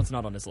maybe that one's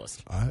not on his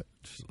list.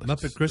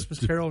 Muppet Christmas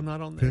Carol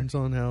not on there. Depends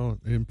on how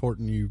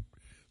important you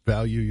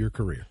value your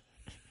career,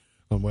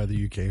 on whether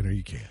you can or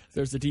you can't.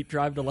 There's a deep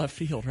drive to left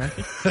field, right?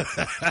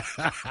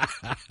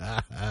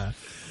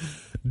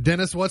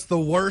 Dennis, what's the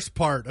worst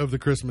part of the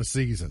Christmas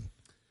season?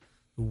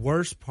 The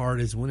worst part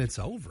is when it's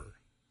over.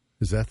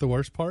 Is that the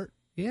worst part?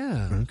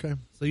 Yeah. Okay.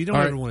 So you don't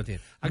All ever right. want it to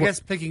end. I guess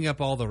picking up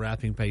all the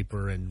wrapping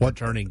paper and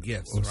returning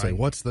gifts. Let's say, right?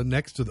 what's the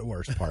next to the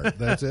worst part?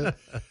 That's it.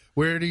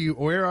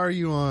 Where are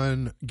you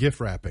on gift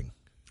wrapping?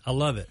 I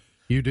love it.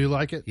 You do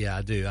like it? Yeah,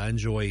 I do. I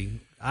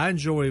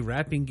enjoy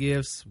wrapping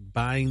gifts,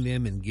 buying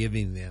them, and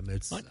giving them.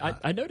 It's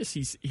I noticed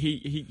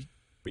he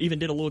even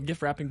did a little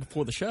gift wrapping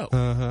before the show.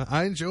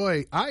 I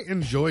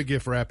enjoy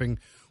gift wrapping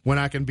when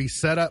I can be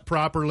set up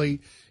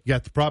properly. You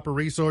got the proper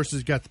resources,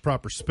 you got the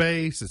proper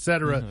space,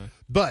 etc.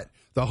 But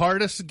the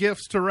hardest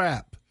gifts to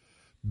wrap: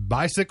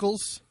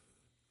 bicycles,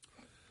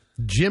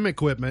 gym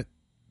equipment.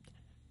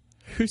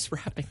 Who's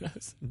wrapping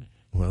those?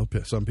 Well,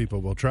 some people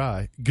will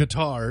try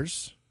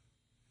guitars,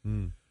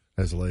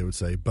 as Leigh would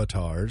say,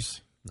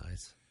 batars,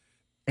 nice.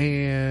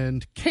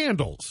 and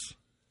candles.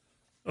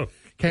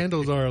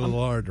 Candles are a little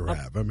hard to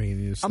wrap. I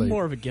mean, I'm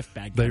more of a gift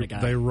bag kind of guy.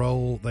 they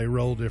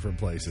roll different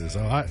places. So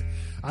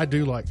I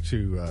do like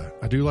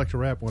to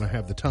wrap when I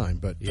have the time,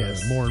 but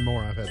Yes. more and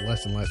more I've had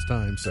less and less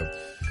time, so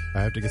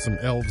I have to get some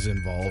elves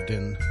involved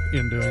in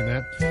doing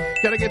that.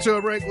 Got to get to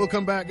a break. We'll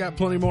come back. Got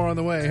plenty more on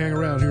the way. Hang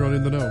around here on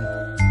In the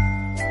Know.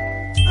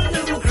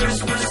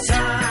 Christmas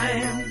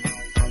time,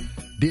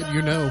 Did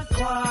you know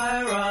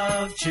choir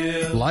of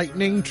children.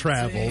 lightning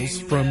travels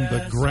from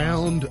the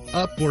ground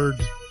upward,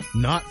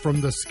 not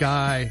from the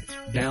sky Yeah,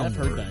 I've downward?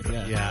 heard that.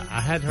 Yeah. Yeah,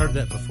 I had heard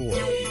that before.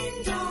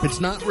 It's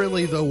not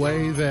really the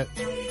way that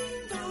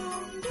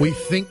we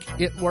think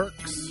it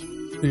works.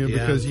 Yeah.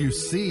 Because you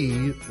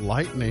see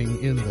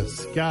lightning in the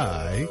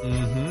sky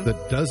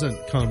that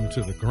doesn't come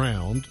to the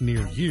ground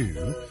near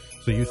you.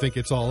 So you think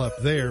it's all up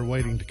there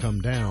waiting to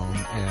come down,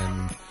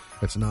 and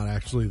it's not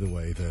actually the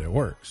way that it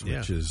works,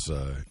 which is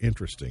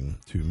interesting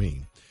to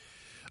me.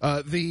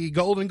 The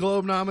Golden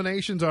Globe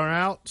nominations are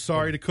out.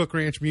 Sorry to Cook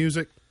Ranch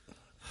Music.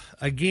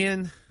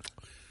 Again,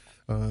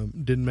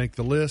 Didn't make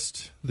the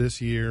list this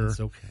year.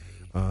 it's okay.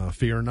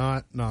 Fear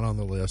not on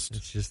the list.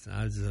 It's just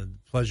it's a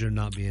pleasure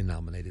not being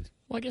nominated.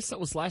 Well, I guess that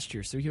was last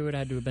year, so he would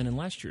have had to have been in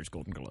last year's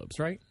Golden Globes,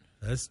 right?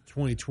 That's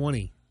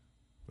 2020.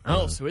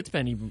 Oh, so it's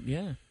been even,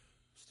 yeah.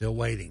 Still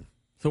waiting.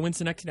 So when's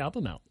the next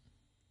album out?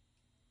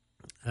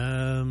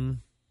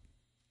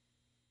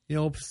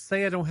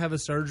 Say I don't have a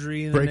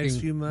surgery in the next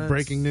few months.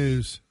 Breaking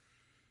news.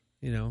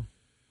 Who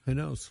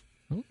knows?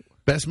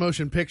 Best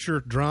Motion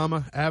Picture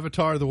Drama,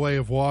 Avatar: The Way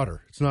of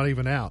Water. It's not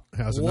even out.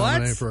 How's it What?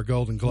 nominated for a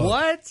Golden Globe?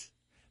 What?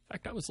 In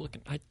fact,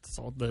 I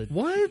saw the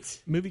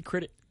What? movie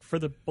critic for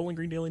the Bowling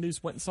Green Daily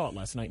News, went and saw it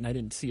last night, and I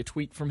didn't see a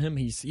tweet from him.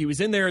 He was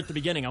in there at the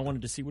beginning. I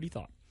wanted to see what he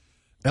thought.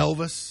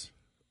 Elvis,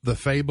 The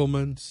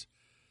Fabelmans,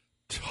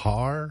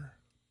 Tar,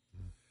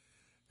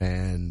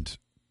 and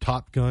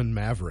Top Gun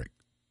Maverick.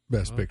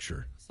 Best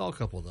Picture. Saw a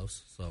couple of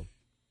those. So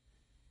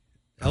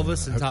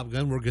Elvis and Top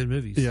Gun were good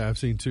movies. Yeah, I've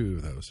seen two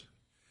of those.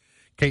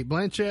 Kate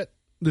Blanchett.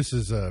 This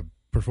is a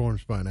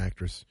performance by an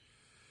actress.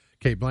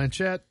 Kate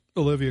Blanchett,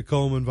 Olivia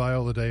Colman,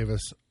 Viola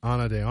Davis,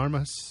 Ana de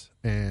Armas,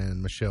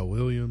 and Michelle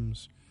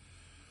Williams.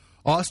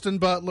 Austin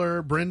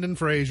Butler, Brendan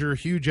Fraser,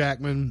 Hugh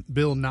Jackman,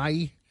 Bill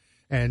Nighy,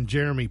 and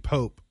Jeremy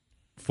Pope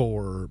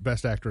for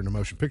Best Actor in a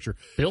Motion Picture.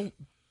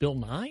 Bill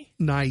Nye?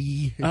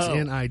 Nighy. It's Oh.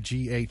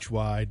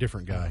 Nighy.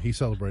 Different guy. He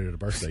celebrated a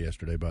birthday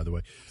yesterday, by the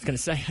way. I was going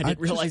to say, I didn't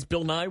realize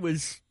Bill Nye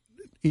was...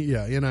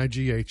 Yeah,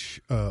 Nighy,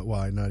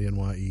 not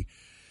Nye.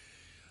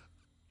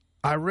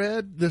 I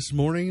read this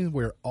morning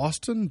where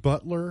Austin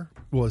Butler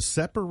was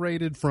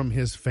separated from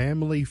his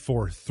family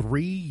for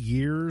 3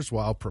 years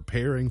while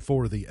preparing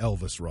for the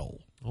Elvis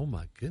role. Oh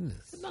my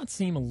goodness. Did not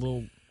seem a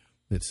little...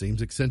 It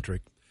seems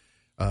eccentric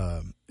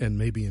and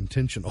maybe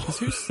intentional.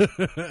 Who's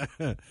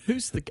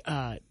the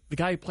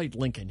guy who played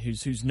Lincoln,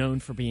 who's known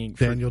for being...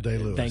 Daniel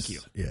Day-Lewis. Thank you.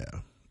 Yeah.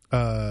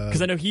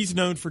 Because I know he's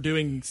known for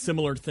doing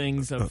similar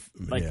things of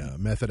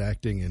method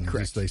acting, and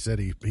Correct. just they said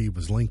he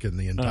was Lincoln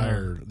the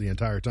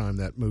entire time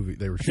that movie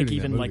they were I think shooting.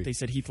 even that like movie. they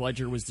said Heath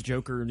Ledger was the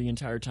Joker the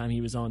entire time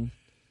he was on.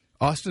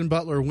 Austin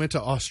Butler went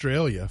to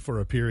Australia for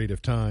a period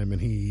of time,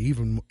 and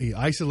he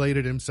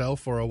isolated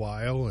himself for a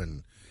while,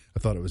 and I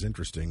thought it was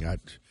interesting.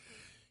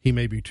 He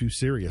may be too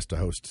serious to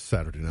host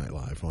Saturday Night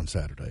Live on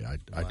Saturday.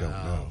 I don't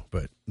know,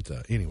 but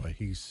anyway,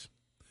 he's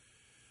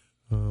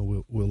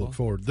We'll look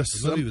forward. The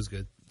movie was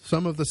good.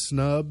 Some of the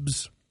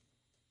snubs.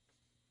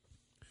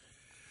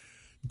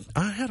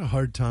 I had a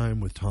hard time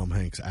with Tom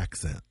Hanks'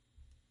 accent.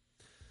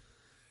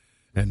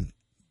 And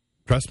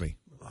trust me,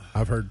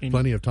 I've heard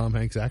plenty of Tom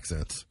Hanks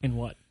accents. In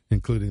what?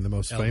 Including the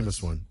most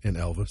famous one in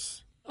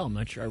Elvis. Oh, I'm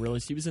not sure I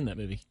realized he was in that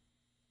movie.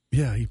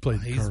 Yeah, he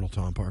played Colonel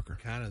Tom Parker.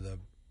 Kind of the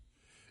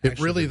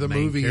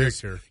movie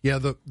character.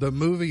 The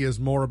movie is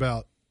more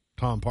about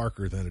Tom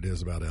Parker than it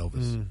is about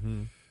Elvis.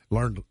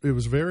 Mm-hmm. It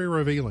was very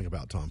revealing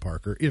about Tom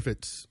Parker if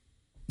it's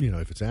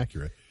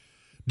accurate.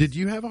 Did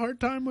you have a hard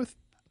time with?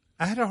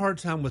 I had a hard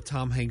time with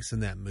Tom Hanks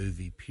in that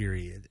movie,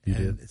 period. You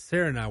did?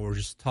 Sarah and I were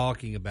just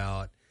talking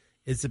about,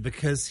 is it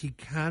because he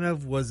kind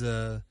of was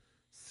a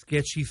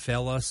sketchy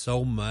fella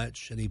so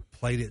much and he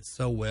played it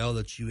so well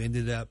that you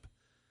ended up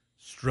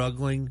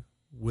struggling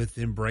with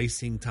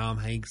embracing Tom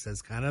Hanks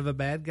as kind of a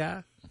bad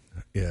guy?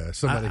 Yeah,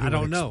 somebody who I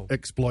don't know.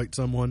 Exploit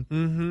someone.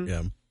 Mm-hmm.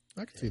 Yeah,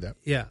 I can see that.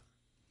 Yeah.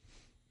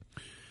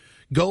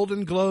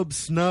 Golden Globe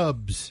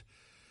snubs.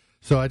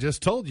 So I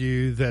just told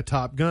you that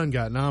Top Gun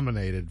got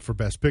nominated for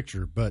Best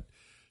Picture, but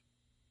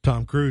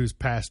Tom Cruise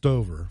passed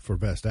over for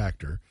Best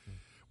Actor.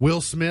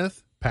 Will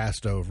Smith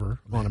passed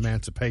over on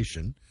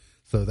Emancipation,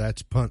 so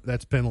that's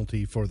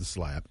penalty for the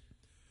slap.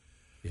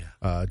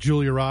 Yeah.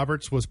 Julia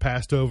Roberts was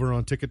passed over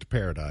on Ticket to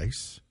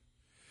Paradise.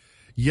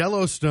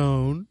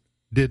 Yellowstone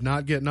did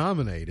not get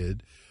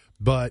nominated,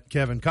 but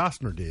Kevin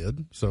Costner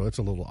did, so it's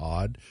a little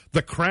odd.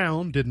 The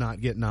Crown did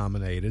not get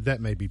nominated.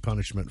 That may be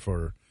punishment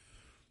for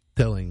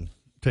telling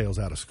tales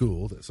out of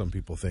school that some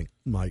people think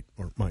might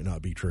or might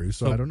not be true,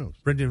 so I don't know.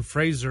 Brendan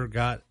Fraser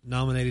got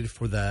nominated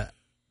for the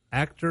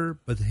actor,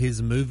 but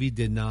his movie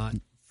did not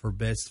for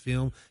Best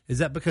Film. Is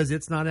that because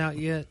it's not out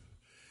yet?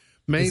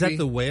 Maybe. Is that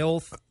the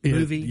Whale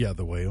movie? Yeah,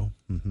 The Whale,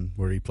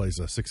 where he plays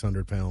a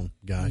 600-pound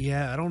guy.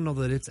 Yeah, I don't know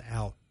that it's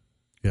out.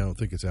 Yeah, I don't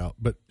think it's out,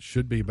 but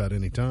should be about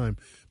any time.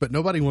 But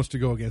nobody wants to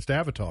go against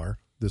Avatar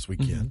this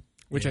weekend.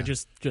 Which I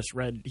just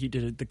read. He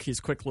did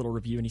his quick little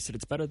review, and he said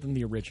it's better than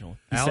the original.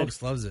 He Alex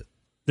said, loves it.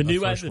 The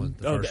new first one.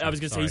 one. I was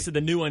going to say, he said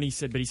the new one. He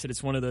said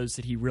it's one of those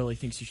that he really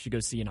thinks you should go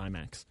see in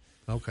IMAX.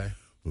 Okay.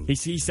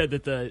 He said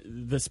that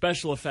the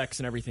special effects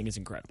and everything is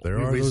incredible. There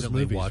We are those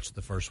recently movies. watched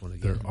the first one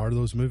again. There are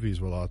those movies.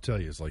 Well, I'll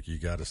tell you, it's like you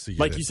got to see it.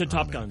 Like at you said,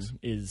 Top IMAX. Gun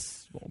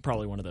is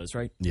probably one of those,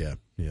 right? Yeah,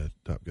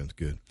 Top Gun's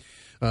good.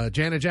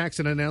 Janet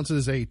Jackson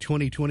announces a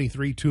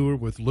 2023 tour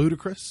with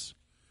Ludacris.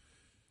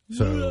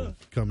 So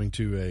coming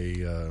to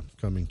a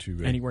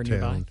Anywhere town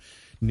nearby?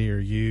 near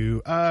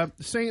you,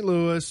 St.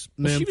 Louis,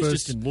 Well, Memphis, she was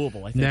just in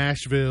Louisville, I think.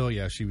 Nashville.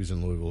 Yeah, she was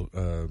in Louisville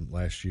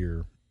last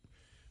year.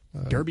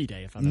 Derby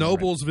Day, if I'm not right.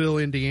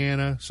 Noblesville,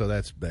 Indiana. So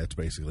that's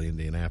basically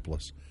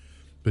Indianapolis.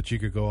 But you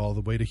could go all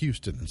the way to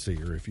Houston and see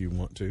her if you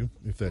want to,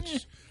 if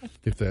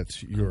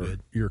that's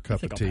your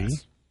cup of I'll tea.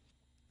 pass.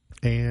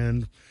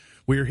 And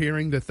we're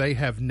hearing that they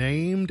have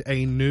named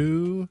a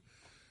new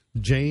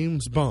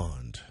James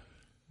Bond.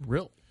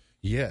 Real.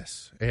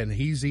 Yes, and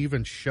he's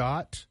even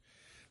shot.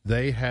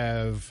 They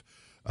have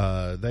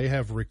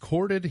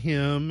recorded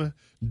him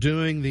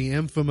doing the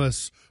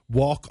infamous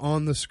walk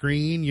on the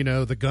screen. You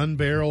know, the gun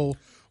barrel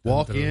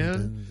walk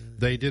in.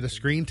 They did a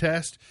screen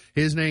test.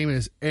 His name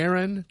is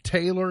Aaron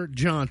Taylor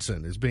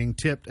Johnson. Is being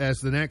tipped as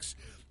the next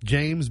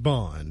James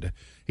Bond.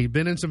 He'd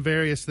been in some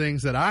various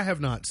things that I have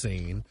not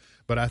seen,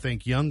 but I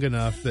think young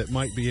enough that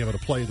might be able to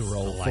play the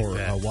role for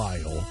a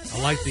while.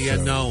 I like the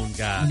unknown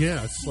guy.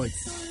 Yeah, it's like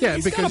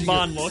He's because got a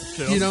Bond look,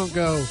 too. you don't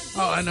go,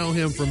 oh, I know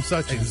him from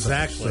such and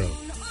Exactly.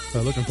 such.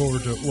 So, looking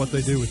forward to what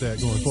they do with that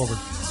going forward.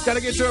 Got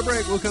to get to a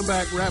break. We'll come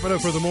back, wrap it up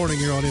for the morning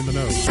here on In the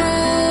Know.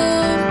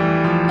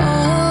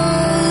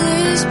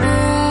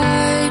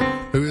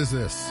 Who is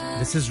this?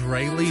 This is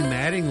Rayleigh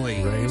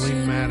Mattingly.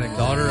 Rayleigh Mattingly.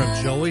 Daughter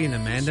of Joey and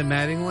Amanda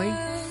Mattingly.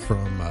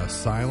 From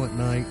Silent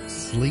Night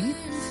Sleep.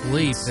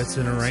 Sleep. That's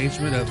an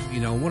arrangement of,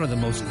 one of the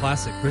most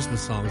classic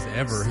Christmas songs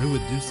ever. Who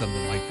would do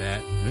something like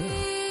that?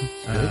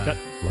 Yeah.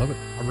 Love it.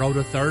 I wrote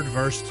a third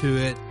verse to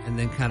it and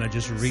then kind of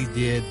just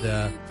redid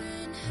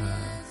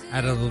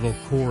added a little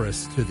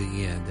chorus to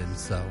the end. And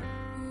so...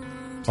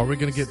 Are we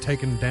going to get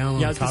taken down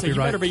on I was gonna say, you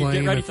copyright better get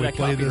claim ready if for we that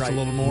play this a copyright.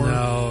 little more?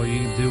 No, you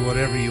can do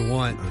whatever you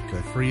want. Okay.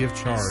 Free of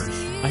charge.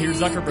 I hear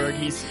Zuckerberg.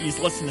 He's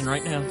listening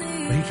right now.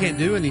 But he can't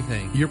do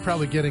anything. You're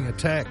probably getting a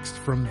text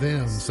from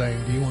them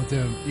saying, "Do you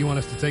want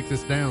us to take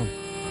this down?"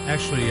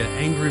 Actually, an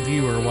angry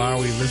viewer, why are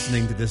we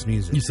listening to this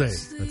music? You say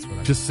it. That's what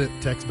I Just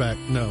text back.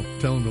 No,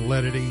 tell them to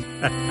let it eat.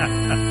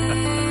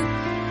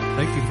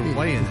 Thank you for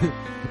playing.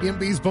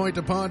 MB's point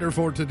to ponder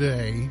for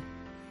today.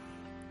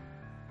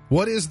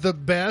 What is the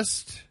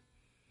best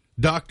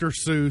Dr.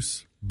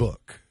 Seuss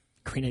book?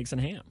 Green Eggs and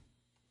Ham.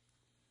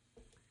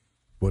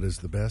 What is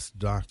the best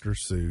Dr.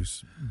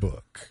 Seuss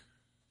book?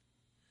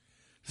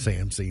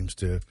 Sam seems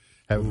to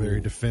have a very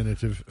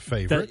definitive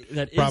favorite.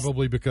 That is-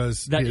 probably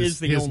because that is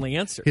the only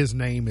answer. His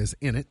name is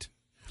in it.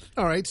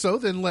 All right, so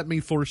then let me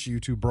force you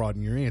to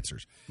broaden your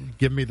answers.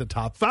 Give me the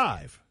top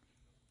 5.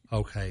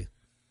 Okay.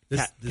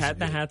 Cat in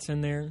the Hat's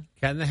in there.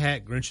 Cat in the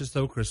Hat, Grinch's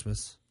Stole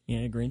Christmas.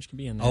 Yeah, Grinch can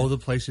be in there. All the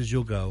Places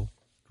You'll Go.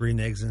 Green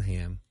Eggs and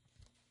Ham.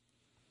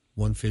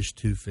 1 fish,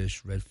 2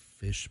 fish, red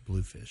fish,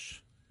 blue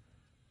fish.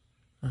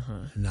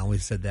 And I only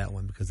said that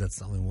one because that's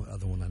the only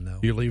other one I know.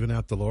 You're leaving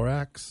out the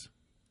Lorax?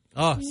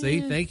 Oh,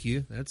 see, thank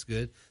you. That's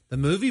good. The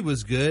movie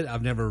was good.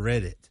 I've never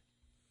read it.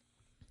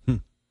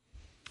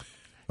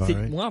 See,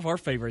 right. one of our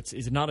favorites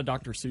is not a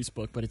Dr. Seuss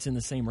book, but it's in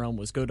the same realm,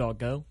 was Go Dog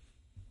Go.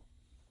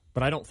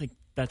 But I don't think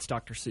that's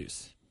Dr.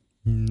 Seuss.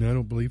 I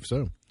don't believe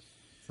so.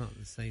 It's not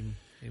the same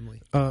family.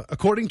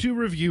 According to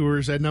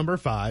reviewers, at number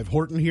 5,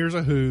 Horton Hears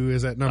a Who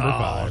is at number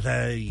 5.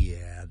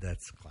 Yeah,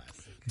 that's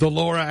classic. The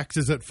Lorax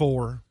is at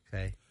 4.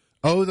 Okay.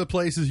 Oh, the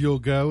Places You'll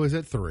Go is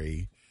at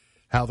 3.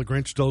 How the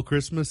Grinch Stole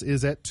Christmas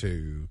is at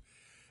 2.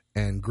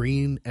 And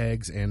Green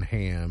Eggs and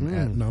Ham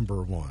at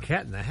number 1.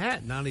 Cat in the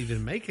Hat not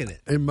even making it.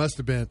 It must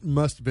have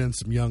been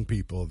some young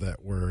people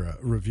that were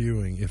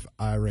reviewing If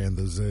I Ran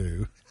the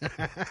Zoo.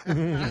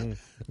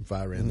 If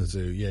I Ran the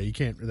Zoo, yeah, you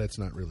can't. That's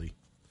not really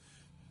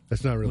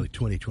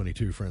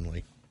 2022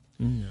 friendly.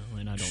 No,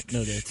 and I don't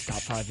know that it's top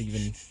 5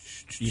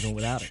 even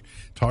without it.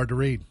 It's hard to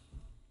read,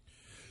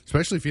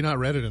 especially if you've not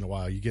read it in a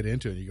while. You get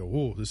into it, and you go,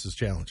 "Whoa, this is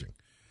challenging."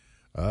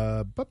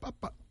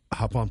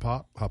 Hop on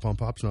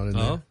Pop's not in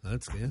there. Oh,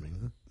 that's good.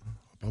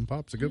 Hop on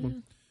Pop's a good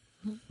one.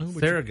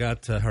 Sarah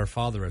got her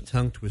father a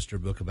tongue twister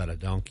book about a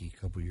donkey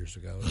a couple years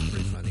ago. It was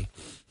pretty funny.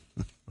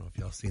 I don't know if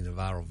y'all seen the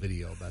viral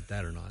video about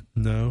that or not.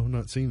 No,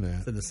 not seen that.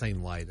 It's in the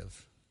same light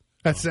of.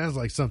 That sounds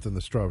like something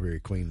the Strawberry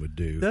Queen would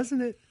do.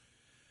 Doesn't it?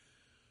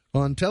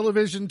 On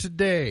television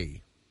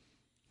today,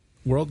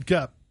 World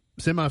Cup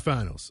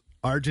semifinals,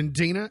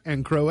 Argentina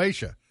and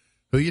Croatia.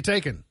 Who you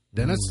taking,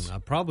 Dennis?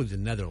 Probably the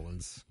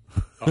Netherlands.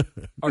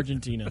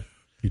 Argentina.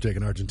 You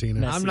taking Argentina?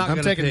 Messi.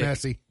 I'm taking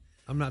Messi.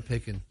 I'm not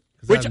picking.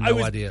 Which I have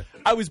no idea.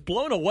 I was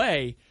blown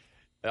away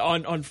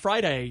on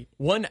Friday.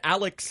 One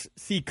Alex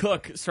C.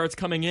 Cook starts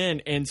coming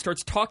in and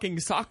starts talking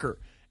soccer.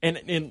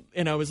 And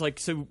I was like,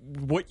 so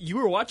what, you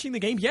were watching the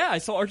game? Yeah, I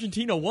saw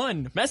Argentina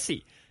won.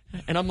 Messi.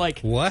 And I'm like,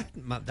 What?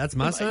 That's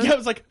my son? yeah, I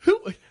was like, who?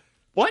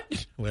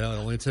 What? Well, it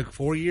only took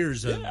 4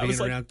 years of I being was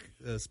like- around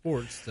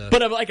sports.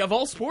 But I'm like, of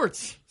all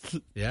sports,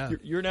 Yeah.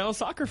 you're now a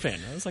soccer fan.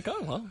 I was like,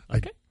 oh, well,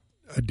 okay.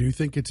 I do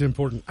think it's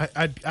important.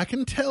 I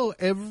can tell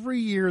every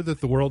year that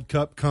the World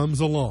Cup comes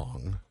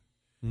along,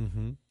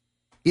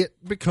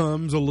 it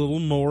becomes a little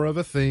more of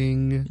a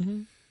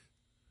thing.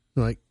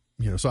 Like,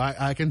 so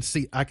I can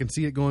see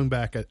it going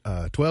back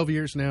at 12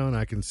 years now, and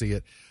I can see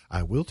it.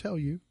 I will tell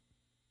you,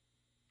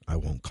 I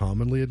won't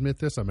commonly admit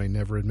this. I may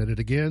never admit it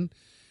again.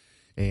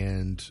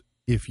 And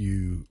if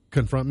you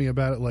confront me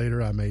about it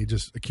later, I may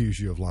just accuse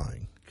you of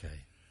lying.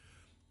 Okay.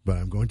 But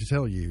I'm going to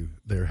tell you,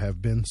 there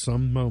have been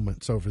some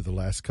moments over the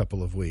last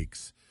couple of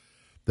weeks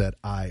that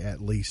I at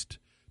least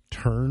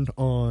turned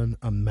on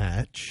a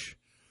match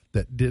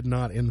that did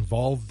not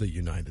involve the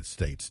United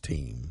States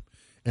team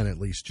and at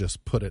least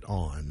just put it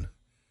on.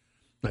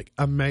 Like,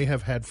 I may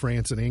have had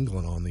France and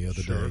England on the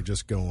other day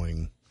just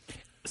going.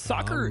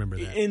 Soccer, remember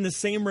that. in the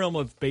same realm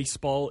of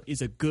baseball,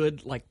 is a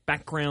good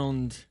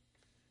background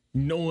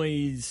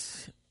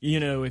noise,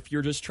 if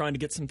you're just trying to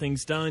get some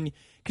things done,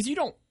 because you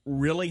don't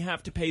really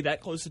have to pay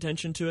that close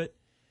attention to it,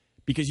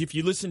 because if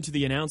you listen to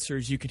the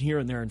announcers, you can hear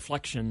in their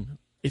inflection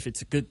if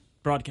it's a good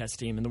broadcast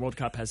team, and the World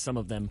Cup has some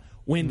of them,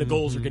 when the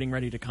goals are getting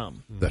ready to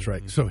come. That's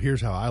right. So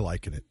here's how I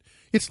liken it.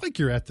 It's like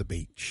you're at the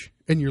beach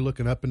and you're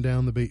looking up and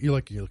down the beach. You're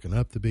looking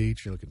up the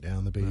beach, you're looking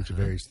down the beach,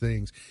 various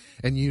things.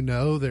 And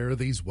there are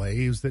these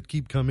waves that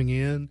keep coming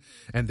in,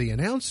 and the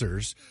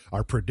announcers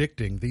are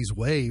predicting these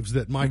waves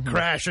that might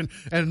crash and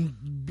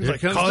Here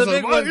comes cause the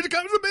big one. Here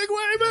comes the big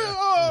wave.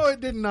 Oh,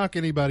 it didn't knock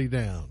anybody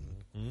down.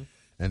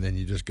 And then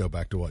you just go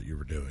back to what you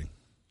were doing,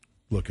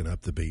 looking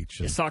up the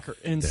beach. And Soccer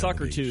the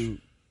soccer beach. too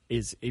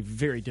is a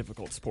very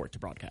difficult sport to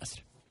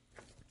broadcast.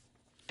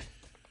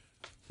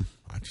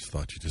 I just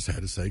thought you just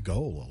had to say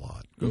goal a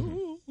lot.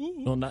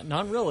 Well,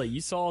 not really.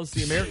 You saw as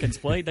the Americans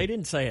played; they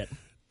didn't say it.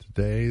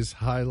 Today's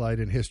highlight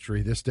in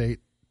history. This date,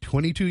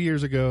 22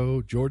 years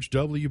ago, George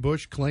W.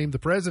 Bush claimed the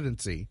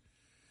presidency,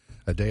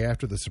 a day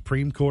after the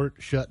Supreme Court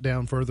shut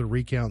down further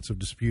recounts of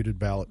disputed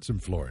ballots in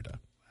Florida.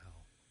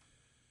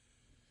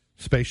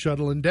 Space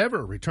Shuttle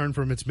Endeavour returned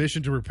from its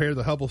mission to repair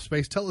the Hubble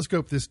Space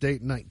Telescope this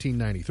date in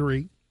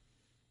 1993.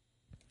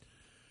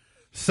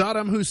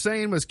 Saddam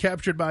Hussein was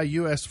captured by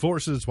U.S.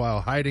 forces while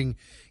hiding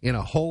in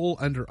a hole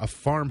under a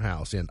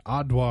farmhouse in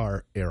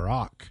Adwar,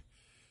 Iraq,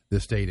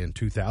 this date in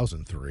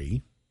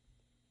 2003.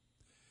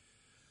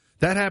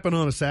 That happened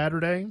on a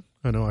Saturday.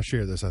 I know I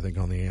share this, I think,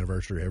 on the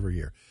anniversary every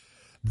year.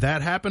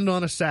 That happened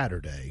on a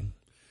Saturday,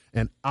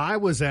 and I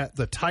was at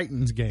the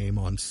Titans game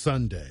on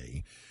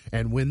Sunday,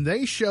 and when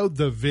they showed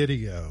the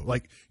video,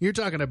 you're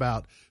talking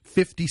about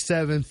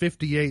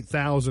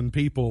 58,000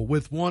 people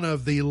with one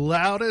of the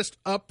loudest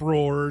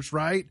uproars,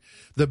 right?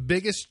 The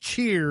biggest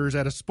cheers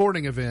at a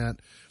sporting event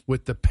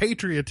with the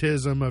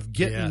patriotism of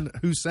getting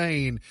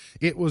Hussein.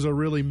 It was a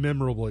really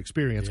memorable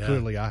experience. Yeah.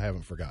 Clearly, I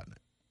haven't forgotten it.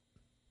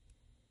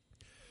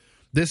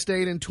 This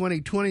date in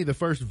 2020, the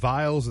first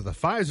vials of the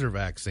Pfizer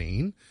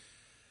vaccine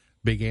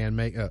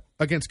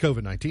against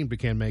COVID-19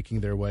 began making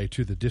their way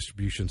to the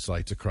distribution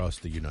sites across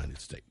the United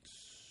States.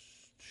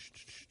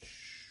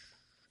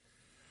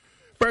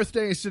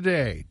 Birthdays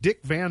today.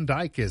 Dick Van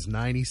Dyke is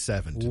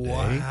 97 today.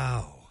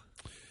 Wow.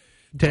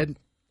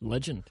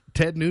 Legend.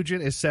 Ted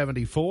Nugent is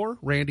 74.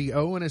 Randy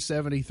Owen is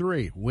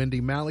 73. Wendy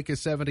Malick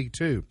is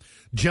 72.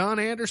 John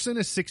Anderson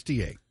is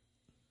 68.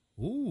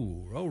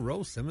 Ooh,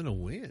 row, Seminole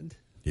Wind.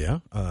 Yeah.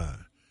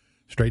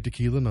 Straight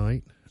Tequila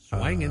Night.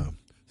 Swinging.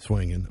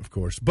 Swinging, of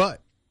course.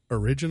 But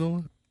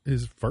original,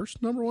 his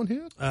first number one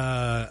hit?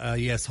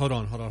 Yes, hold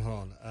on.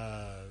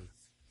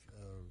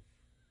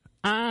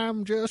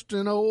 I'm just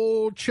an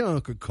old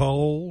chunk of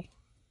coal.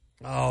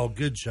 Oh,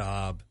 good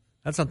job.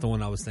 That's not the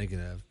one I was thinking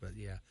of, but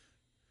yeah.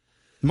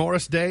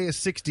 Morris Day is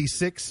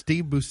 66.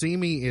 Steve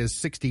Buscemi is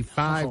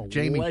 65. Oh,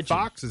 Jamie legend.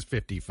 Foxx is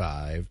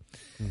 55.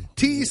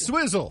 T.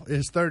 Swizzle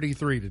is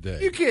 33 today.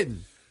 You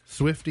kidding?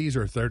 Swifties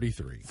are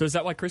 33. So is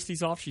that why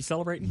Christy's off? She's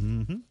celebrating?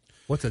 Mm-hmm.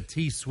 What's a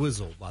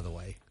T-Swizzle, by the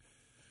way?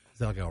 Is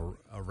that like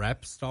a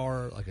rap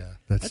star?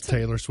 That's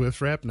Taylor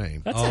Swift's rap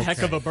name. That's a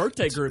heck of a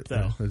birthday group,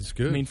 though. That's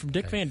good. I mean, from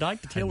Dick Van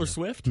Dyke to Taylor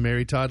Swift.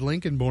 Mary Todd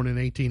Lincoln, born in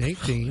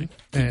 1818.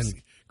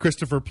 And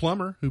Christopher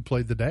Plummer, who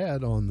played the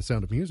dad on The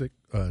Sound of Music,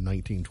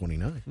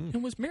 1929.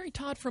 And was Mary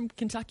Todd from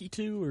Kentucky,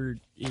 too? Or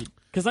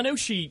because I know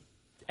she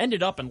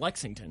ended up in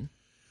Lexington.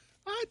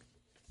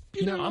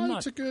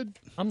 It's a good...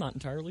 I'm not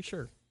entirely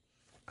sure.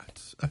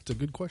 That's a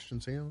good question,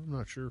 Sam. I'm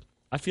not sure.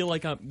 I feel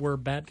like we're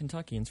bad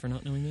Kentuckians for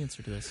not knowing the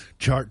answer to this.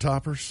 Chart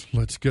toppers.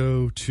 Let's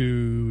go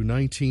to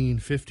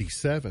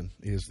 1957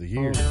 is the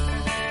year.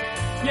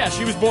 Yeah,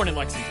 she was born in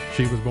Lexington.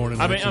 She was born in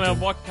Lexington. I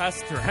walked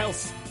past her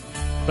house,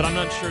 but I'm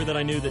not sure that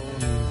I knew that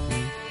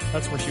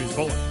that's where she was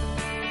born.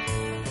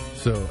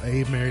 So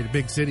Abe married a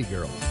big city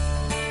girl.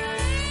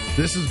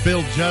 This is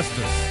Bill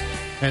Justice,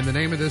 and the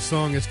name of this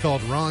song is called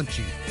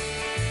Raunchy.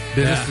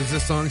 Dennis, does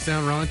this song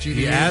sound raunchy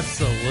to you?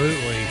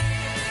 Absolutely.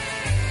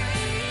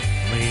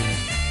 I mean...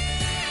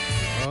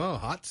 Oh,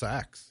 hot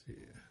sax. Yeah.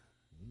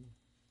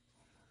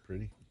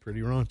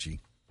 Pretty raunchy.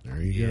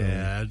 There you go.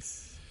 Yeah,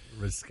 it's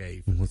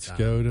risque. Let's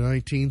go to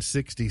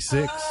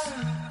 1966.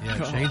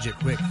 Yeah, change it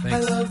quick.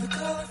 Thanks.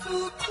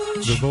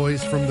 The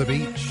Boys from the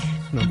Beach,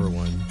 number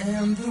one.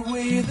 And the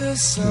way the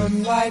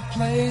sunlight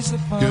plays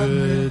upon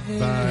Good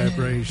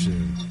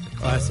Vibration.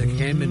 Classic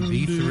Hammond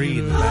B3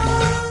 in the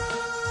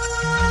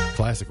background.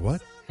 Classic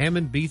what?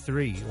 Hammond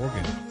B3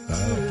 organ.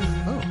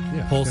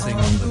 Yeah. Pulsing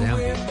on the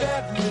downbeat.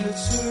 that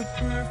lifts her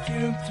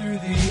perfume through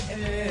the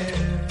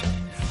air.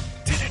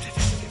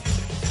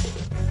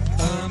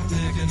 I'm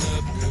picking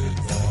up good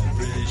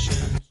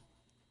vibrations.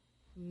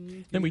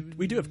 Then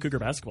we do have Cougar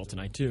basketball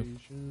tonight, too.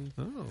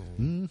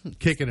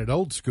 Kicking it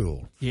old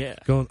school. Yeah.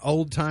 Going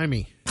old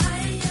timey.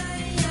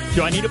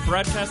 Do I need a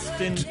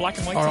broadcast in black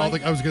and white I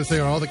tonight? was going to say,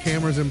 are all the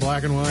cameras in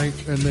black and white?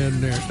 And then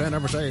they're standing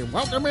up and saying,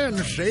 welcome in,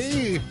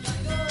 see.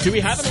 Do we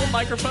have an old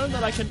microphone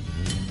that I can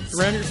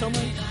around here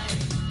somewhere?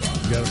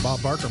 You got a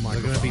Bob Barker They're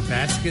microphone. going to be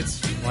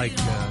baskets, like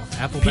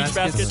apple Peach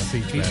baskets.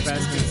 baskets. Peach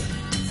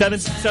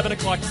baskets. 7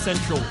 o'clock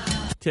Central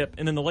tip.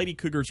 And then the Lady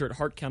Cougars are at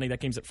Hart County. That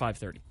game's at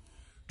 5:30.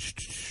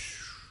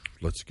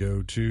 Let's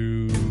go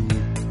to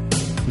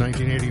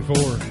 1984.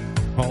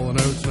 Hall &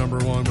 Oates, number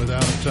one,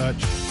 Without a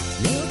Touch.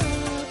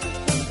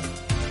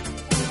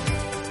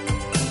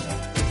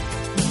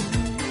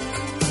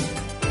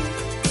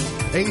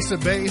 Ace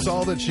of Base,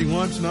 All That She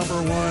Wants, number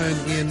one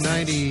in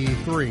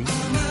 93.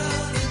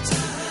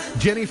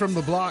 Jenny from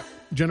the Block,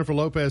 Jennifer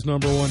Lopez,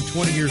 number one,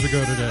 20 years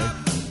ago today.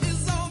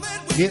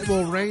 It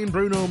Will Rain,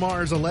 Bruno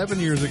Mars,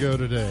 11 years ago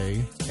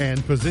today.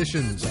 And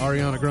Positions,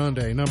 Ariana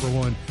Grande, number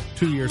one,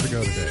 2 years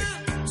ago today.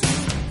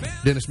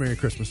 Dennis, Merry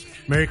Christmas.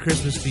 Merry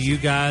Christmas to you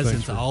guys Thanks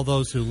and to for- all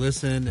those who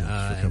listen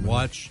and coming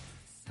watch.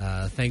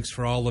 Thanks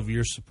for all of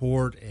your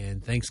support,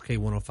 and thanks,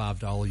 K105,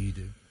 to all you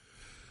do.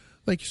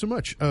 Thank you so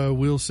much.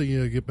 We'll see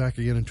you get back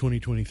again in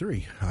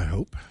 2023, I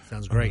hope.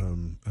 Sounds great.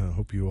 I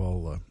hope you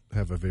all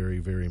have a very,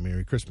 very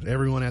Merry Christmas.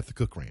 Everyone at the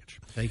Cook Ranch.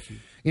 Thank you.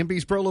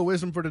 MB's Prolo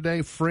Wisdom for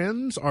today.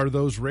 Friends are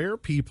those rare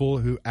people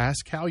who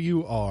ask how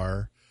you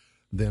are,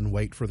 then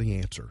wait for the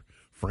answer.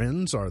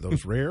 Friends are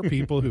those rare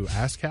people who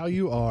ask how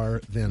you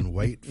are, then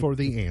wait for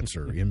the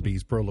answer.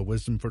 MB's Pearl of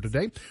Wisdom for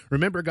today.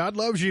 Remember, God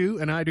loves you,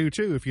 and I do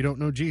too. If you don't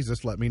know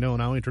Jesus, let me know,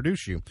 and I'll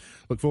introduce you.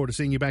 Look forward to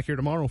seeing you back here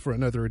tomorrow for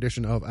another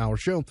edition of our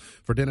show.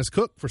 For Dennis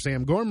Cook, for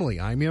Sam Gormley,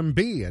 I'm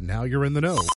MB, and now you're in the know.